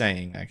just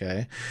saying,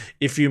 okay?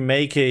 If you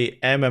make a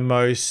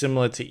MMO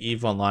similar to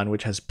EVE Online,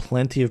 which has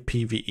plenty of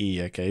PvE,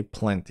 okay?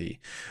 Plenty.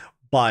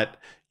 But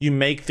you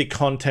make the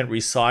content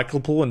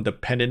recyclable and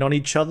dependent on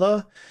each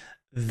other,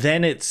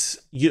 then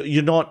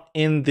you're not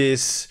in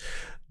this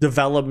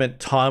development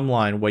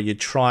timeline where you're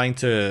trying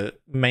to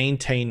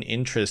maintain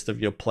interest of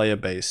your player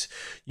base.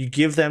 You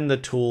give them the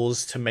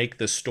tools to make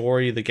the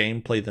story, the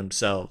gameplay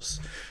themselves.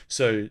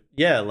 So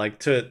yeah, like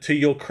to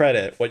your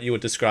credit, what you were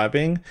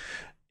describing,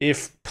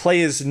 if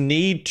players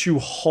need to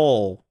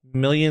haul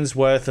millions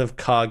worth of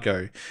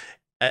cargo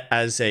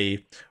as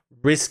a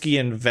risky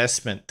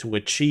investment to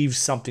achieve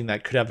something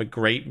that could have a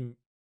great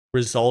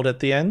result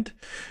at the end,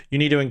 you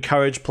need to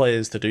encourage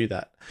players to do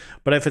that.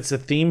 But if it's a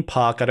theme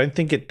park, I don't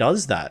think it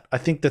does that. I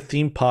think the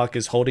theme park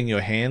is holding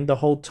your hand the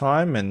whole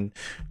time and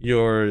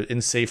you're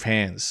in safe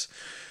hands.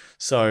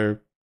 So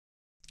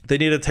they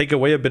need to take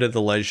away a bit of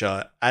the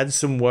leisure, add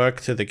some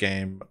work to the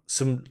game,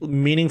 some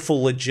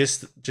meaningful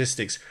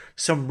logistics,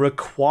 some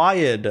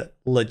required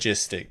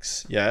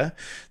logistics, yeah,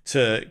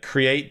 to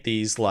create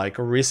these like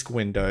risk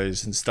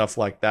windows and stuff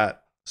like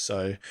that.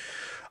 So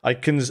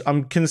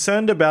I'm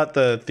concerned about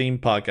the theme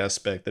park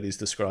aspect that he's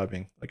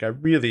describing. Like, I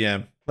really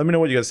am. Let me know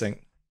what you guys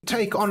think.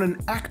 Take on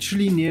an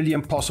actually nearly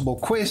impossible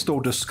quest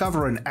or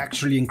discover an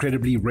actually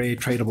incredibly rare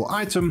tradable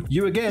item,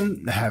 you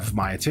again have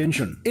my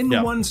attention. In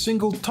one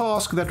single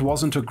task that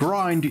wasn't a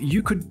grind,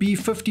 you could be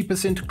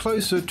 50%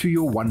 closer to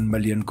your 1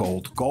 million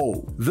gold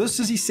goal. This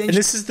is essentially... And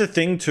this is the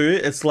thing too,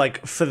 it's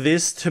like, for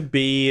this to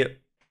be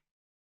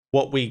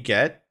what we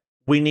get,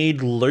 we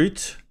need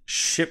loot,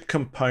 ship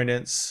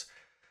components,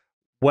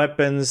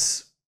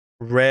 weapons,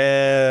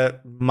 rare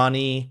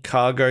money,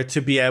 cargo to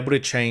be able to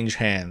change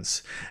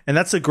hands. And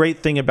that's a great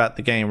thing about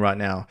the game right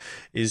now,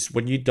 is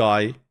when you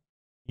die,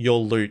 your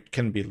loot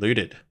can be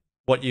looted.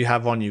 What you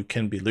have on you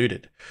can be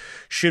looted.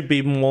 Should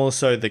be more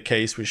so the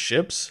case with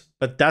ships,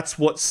 but that's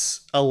what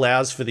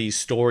allows for these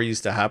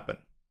stories to happen.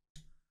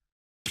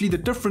 The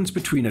difference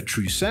between a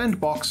true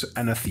sandbox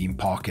and a theme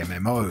park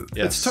MMO.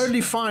 Yes. It's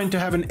totally fine to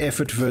have an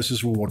effort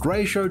versus reward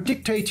ratio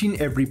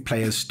dictating every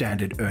player's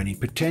standard earning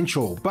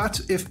potential, but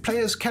if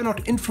players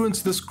cannot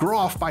influence this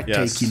graph by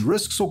taking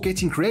risks or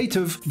getting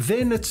creative,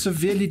 then it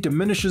severely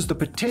diminishes the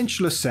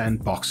potential a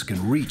sandbox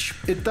can reach.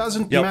 It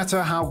doesn't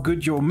matter how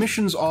good your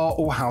missions are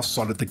or how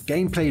solid the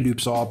gameplay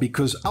loops are,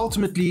 because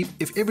ultimately,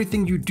 if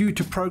everything you do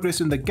to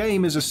progress in the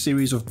game is a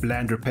series of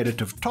bland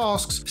repetitive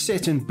tasks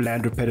set in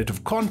bland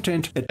repetitive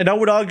content, and I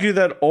would argue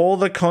that all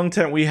the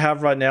content we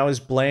have right now is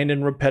bland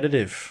and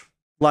repetitive.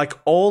 Like,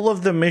 all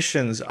of the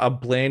missions are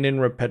bland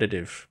and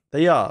repetitive.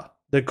 They are.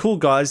 They're cool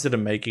guys that are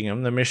making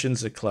them. The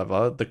missions are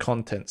clever. The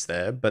content's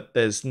there, but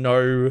there's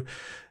no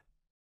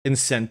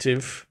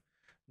incentive,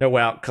 no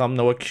outcome,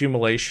 no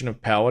accumulation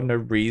of power, no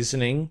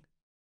reasoning.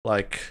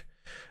 Like,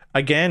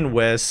 again,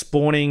 we're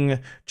spawning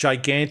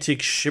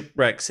gigantic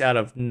shipwrecks out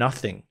of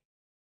nothing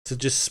to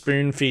just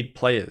spoon feed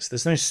players.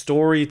 There's no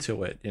story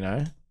to it, you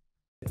know?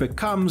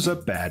 Becomes a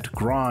bad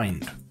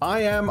grind.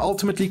 I am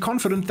ultimately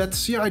confident that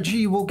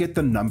CIG will get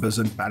the numbers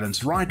and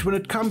balance right when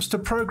it comes to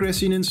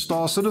progressing in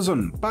Star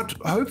Citizen, but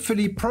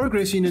hopefully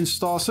progressing in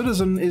Star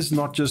Citizen is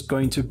not just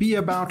going to be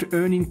about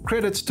earning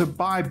credits to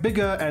buy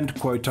bigger and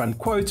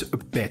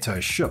quote-unquote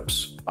better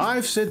ships.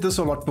 I've said this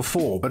a lot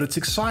before, but it's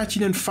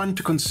exciting and fun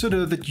to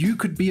consider that you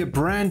could be a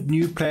brand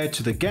new player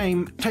to the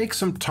game, take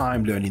some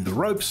time learning the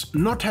ropes,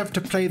 not have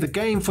to play the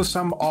game for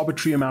some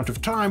arbitrary amount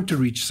of time to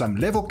reach some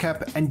level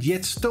cap, and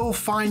yet still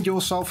find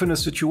yourself in a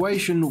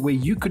situation where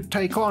you could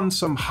take on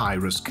some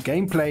high-risk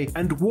gameplay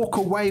and walk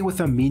away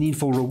with a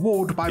meaningful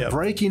reward by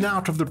breaking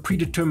out of the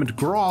predetermined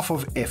graph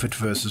of effort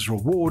versus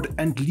reward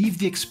and leave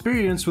the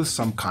experience with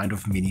some kind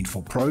of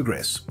meaningful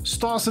progress.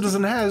 Star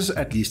Citizen has,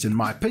 at least in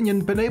my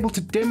opinion, been able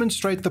to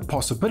demonstrate the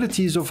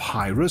possibilities of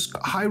high-risk,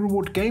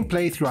 high-reward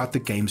gameplay throughout the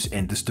game's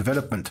endless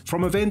development,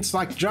 from events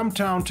like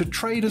Jumptown to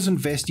traders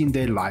investing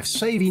their life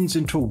savings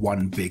into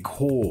one big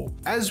haul.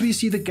 As we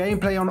see the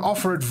gameplay on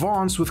offer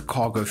advance with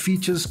cargo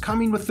features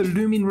coming with the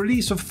looming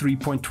release of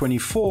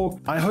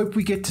 3.24, I hope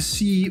we get to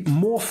see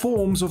more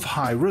forms of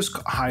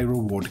high-risk,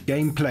 high-reward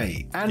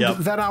gameplay, and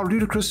that our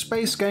ludicrous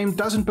space game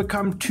doesn't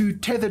become too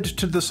tethered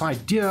to this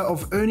idea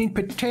of earning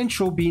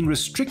potential being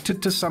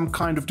restricted to some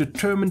kind of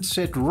determined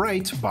set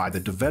rate by the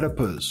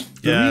developers.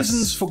 The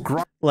reasons for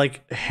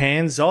like,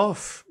 hands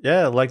off.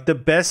 Yeah, like, the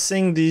best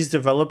thing these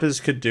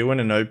developers could do in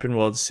an open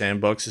world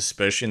sandbox,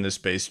 especially in the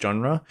space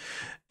genre,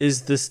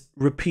 is this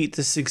repeat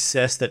the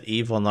success that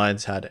EVE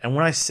Online's had. And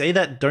when I say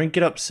that, don't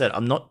get upset.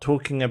 I'm not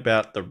talking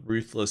about the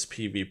ruthless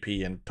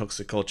PvP and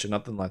toxic culture,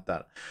 nothing like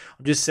that.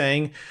 I'm just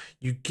saying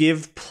you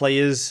give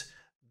players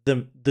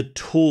the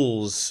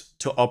tools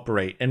to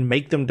operate and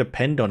make them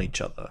depend on each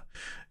other.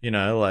 You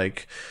know,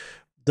 like,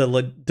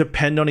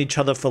 depend on each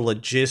other for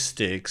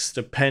logistics,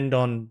 depend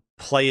on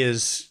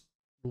players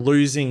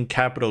losing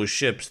capital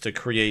ships to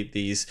create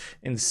these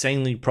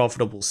insanely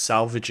profitable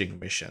salvaging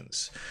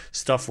missions,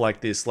 stuff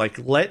like this. Like,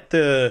 let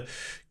the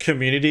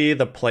community,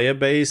 the player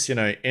base, you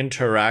know,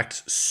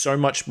 interact so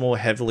much more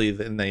heavily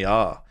than they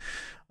are,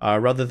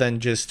 rather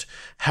than just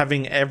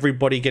having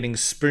everybody getting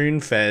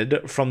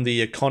spoon-fed from the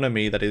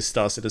economy that is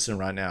Star Citizen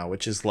right now,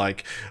 which is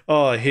like,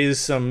 oh, here's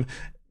some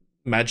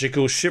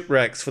magical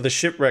shipwrecks for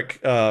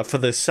the for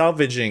the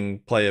salvaging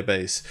player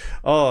base.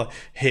 Oh,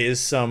 here's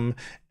some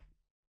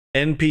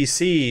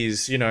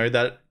NPCs, you know,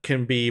 that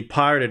can be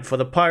pirated for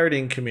the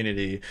pirating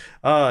community.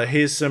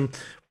 Here's some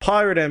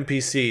pirate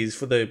NPCs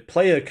for the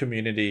player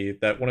community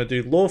that want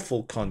to do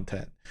lawful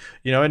content.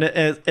 You know, and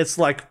it's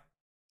like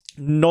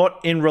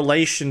not in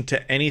relation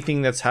to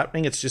anything that's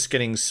happening. It's just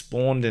getting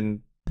spawned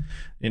in,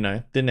 you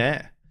know, thin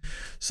air.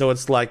 So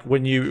it's like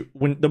when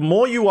the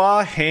more you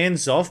are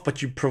hands off,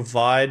 but you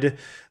provide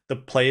the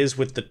players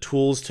with the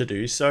tools to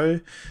do so,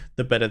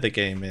 the better the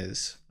game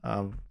is.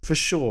 For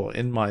sure,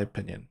 in my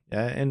opinion.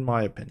 Yeah, in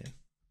my opinion.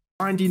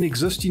 Grinding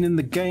existing in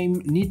the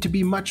game need to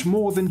be much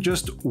more than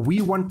just,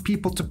 we want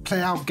people to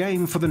play our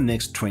game for the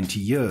next 20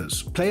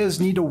 years. Players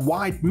need a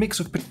wide mix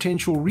of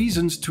potential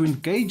reasons to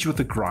engage with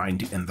the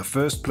grind in the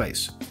first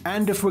place.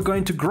 And if we're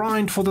going to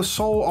grind for the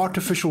sole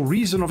artificial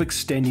reason of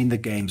extending the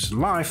game's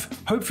life,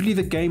 hopefully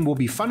the game will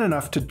be fun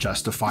enough to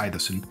justify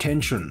this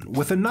intention,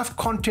 with enough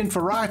content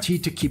variety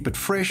to keep it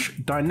fresh,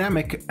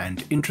 dynamic,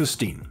 and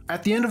interesting.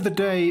 At the end of the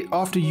day,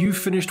 after you've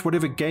finished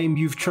whatever game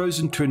you've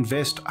chosen to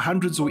invest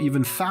hundreds or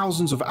even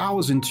thousands of hours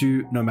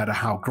into, no matter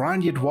how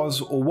grindy it was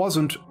or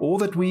wasn't, all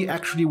that we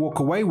actually walk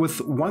away with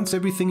once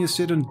everything is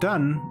said and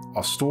done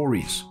are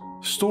stories.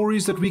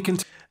 Stories that we can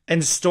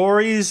and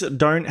stories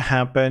don't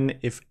happen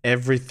if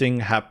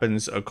everything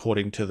happens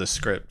according to the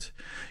script.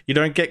 You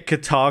don't get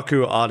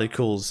Kotaku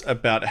articles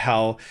about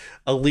how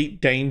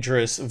elite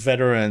dangerous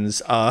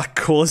veterans are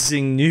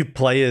causing new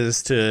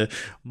players to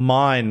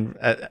mine,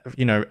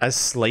 you know, as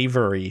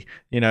slavery.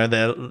 You know,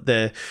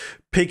 they're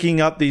picking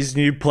up these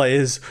new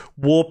players,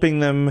 warping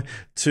them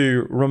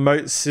to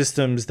remote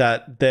systems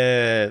that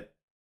their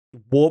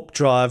warp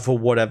drive or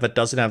whatever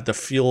doesn't have the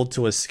fuel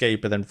to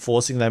escape, and then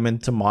forcing them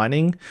into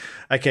mining.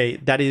 Okay,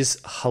 that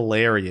is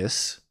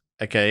hilarious.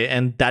 Okay,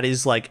 and that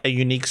is like a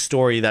unique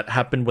story that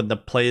happened when the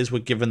players were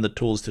given the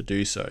tools to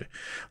do so.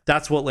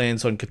 That's what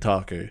lands on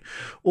Kotaku.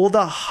 All the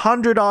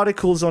 100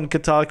 articles on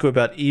Kotaku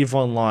about EVE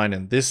Online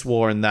and this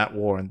war and that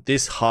war and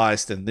this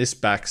heist and this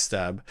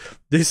backstab,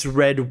 this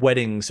red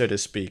wedding, so to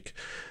speak.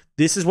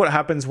 This is what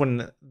happens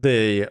when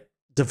the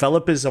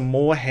developers are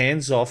more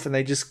hands-off and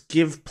they just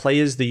give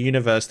players the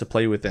universe to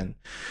play within.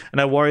 And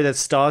I worry that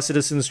Star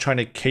Citizen's trying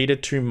to cater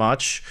too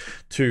much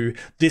to,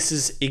 this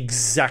is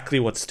exactly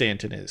what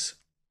Stanton is.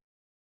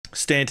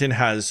 Stanton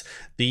has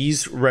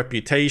these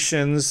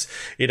reputations,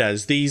 it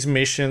has these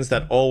missions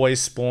that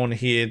always spawn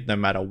here no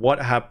matter what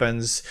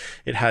happens,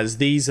 it has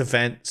these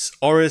events.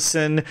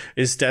 Orison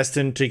is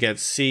destined to get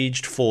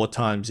sieged 4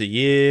 times a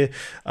year.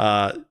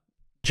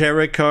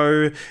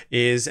 Jericho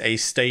is a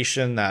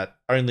station that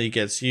only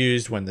gets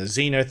used when the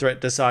Xeno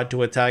threat decide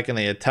to attack, and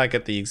they attack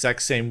it the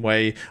exact same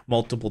way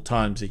multiple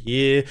times a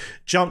year.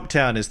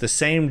 Jumptown is the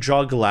same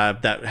drug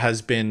lab that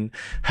has been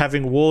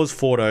having wars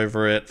fought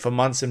over it for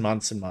months and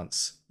months and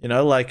months. You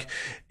know, like,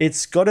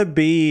 it's got to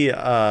be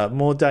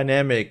more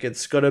dynamic.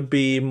 It's got to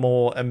be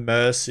more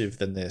immersive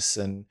than this.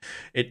 And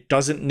it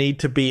doesn't need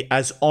to be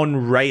as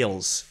on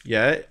rails.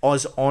 Yeah,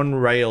 as on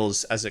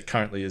rails as it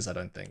currently is, I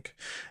don't think.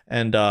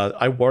 And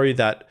I worry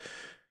that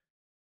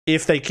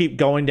if they keep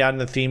going down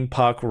the theme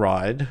park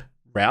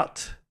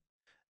route,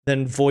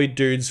 then Void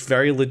Dude's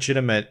very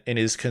legitimate in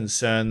his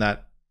concern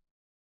that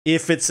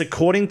if it's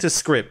according to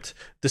script,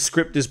 the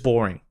script is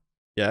boring.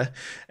 Yeah.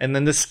 And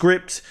then the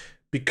script,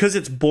 because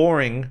it's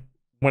boring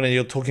when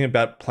you're talking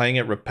about playing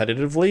it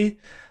repetitively,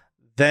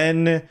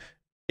 then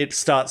it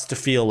starts to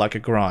feel like a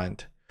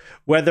grind.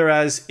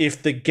 Whereas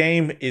if the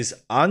game is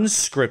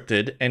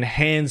unscripted and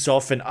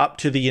hands-off and up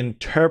to the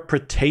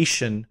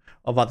interpretation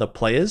of other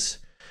players,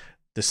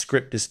 the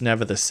script is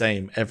never the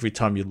same. Every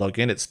time you log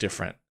in, it's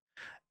different.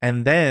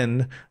 And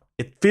then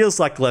it feels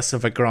like less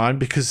of a grind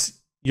because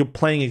your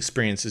playing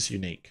experience is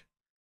unique.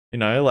 You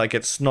know, like,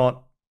 it's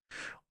not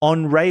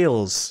on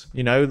rails.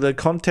 You know, the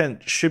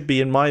content should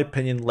be, in my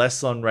opinion,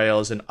 less on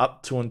rails and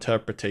up to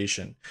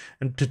interpretation.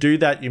 And to do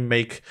that, you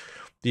make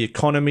the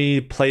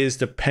economy, players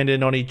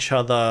dependent on each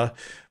other,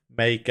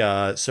 make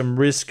some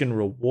risk and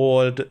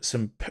reward,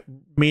 some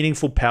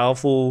meaningful,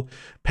 powerful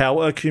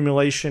power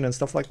accumulation and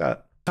stuff like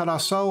that. Tell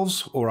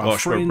ourselves or our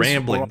friends, we're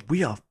rambling.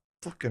 We are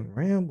fucking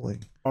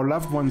rambling. Our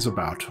loved ones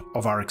about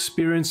of our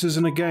experiences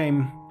in a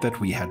game that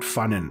we had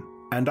fun in.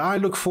 And I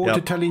look forward to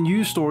telling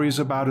you stories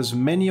about as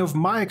many of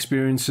my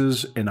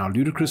experiences in our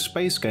ludicrous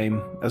space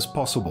game as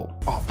possible.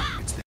 Oh,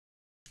 it's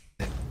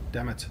there.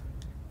 Damn it.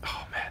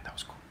 Oh man, that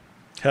was cool.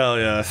 Hell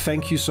yeah.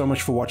 Thank you so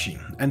much for watching.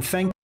 And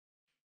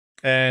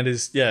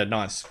yeah,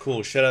 nice.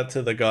 Cool. Shout out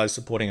to the guys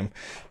supporting him.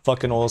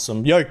 Fucking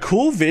awesome. Yo,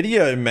 cool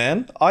video,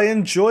 man. I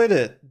enjoyed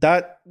it.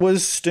 That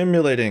was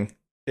stimulating.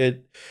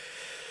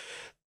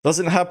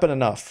 Doesn't happen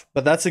enough,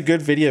 but that's a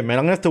good video, man.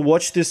 I'm gonna have to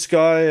watch this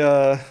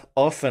guy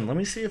often. Let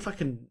me see if I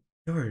can.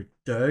 Yo,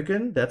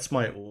 Durgan, that's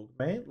my org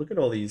mate. Look at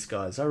all these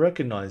guys. I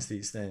recognize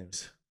these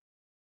names.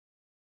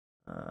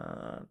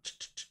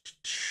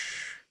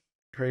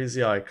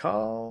 Crazy Eye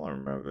Carl. I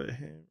remember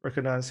him.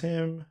 Recognize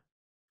him.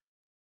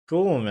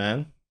 Cool,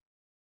 man.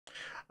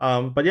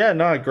 But yeah,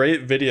 no,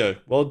 great video.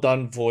 Well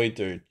done, Void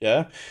dude.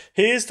 Yeah.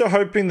 Here's to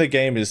hoping the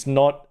game is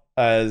not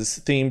as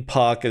theme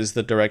park as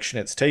the direction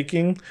it's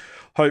taking.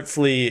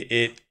 Hopefully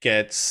it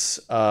gets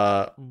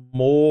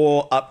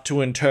more up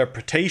to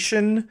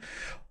interpretation.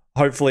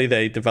 Hopefully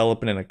they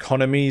develop an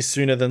economy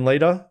sooner than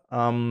later,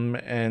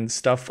 and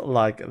stuff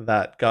like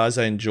that. Guys,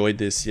 I enjoyed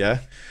this, yeah?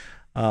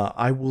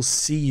 I will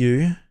see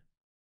you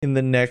in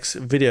the next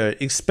video.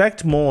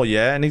 Expect more,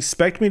 yeah? And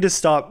expect me to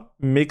start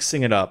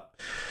mixing it up.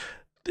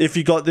 If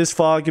you got this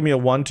far, give me a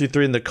 1, 2,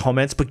 3 in the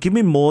comments, but give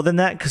me more than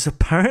that, because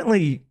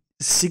apparently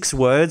 6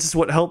 words is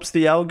what helps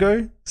the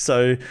algo.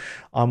 So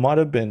I might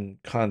have been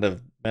kind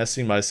of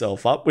messing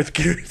myself up with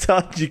giving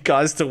you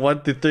guys to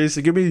 1 to 3.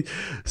 So give me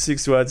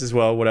 6 words as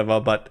well, whatever.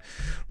 But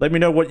let me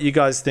know what you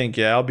guys think.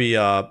 Yeah, I'll be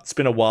it's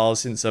been a while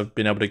since I've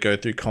been able to go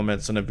through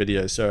comments on a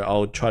video, so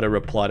I'll try to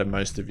reply to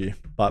most of you.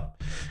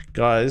 But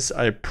guys,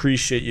 I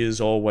appreciate you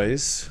as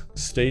always.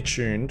 Stay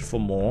tuned for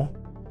more,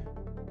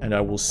 and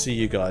I will see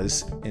you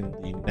guys in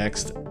the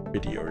next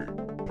video.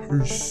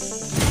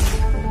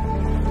 Peace.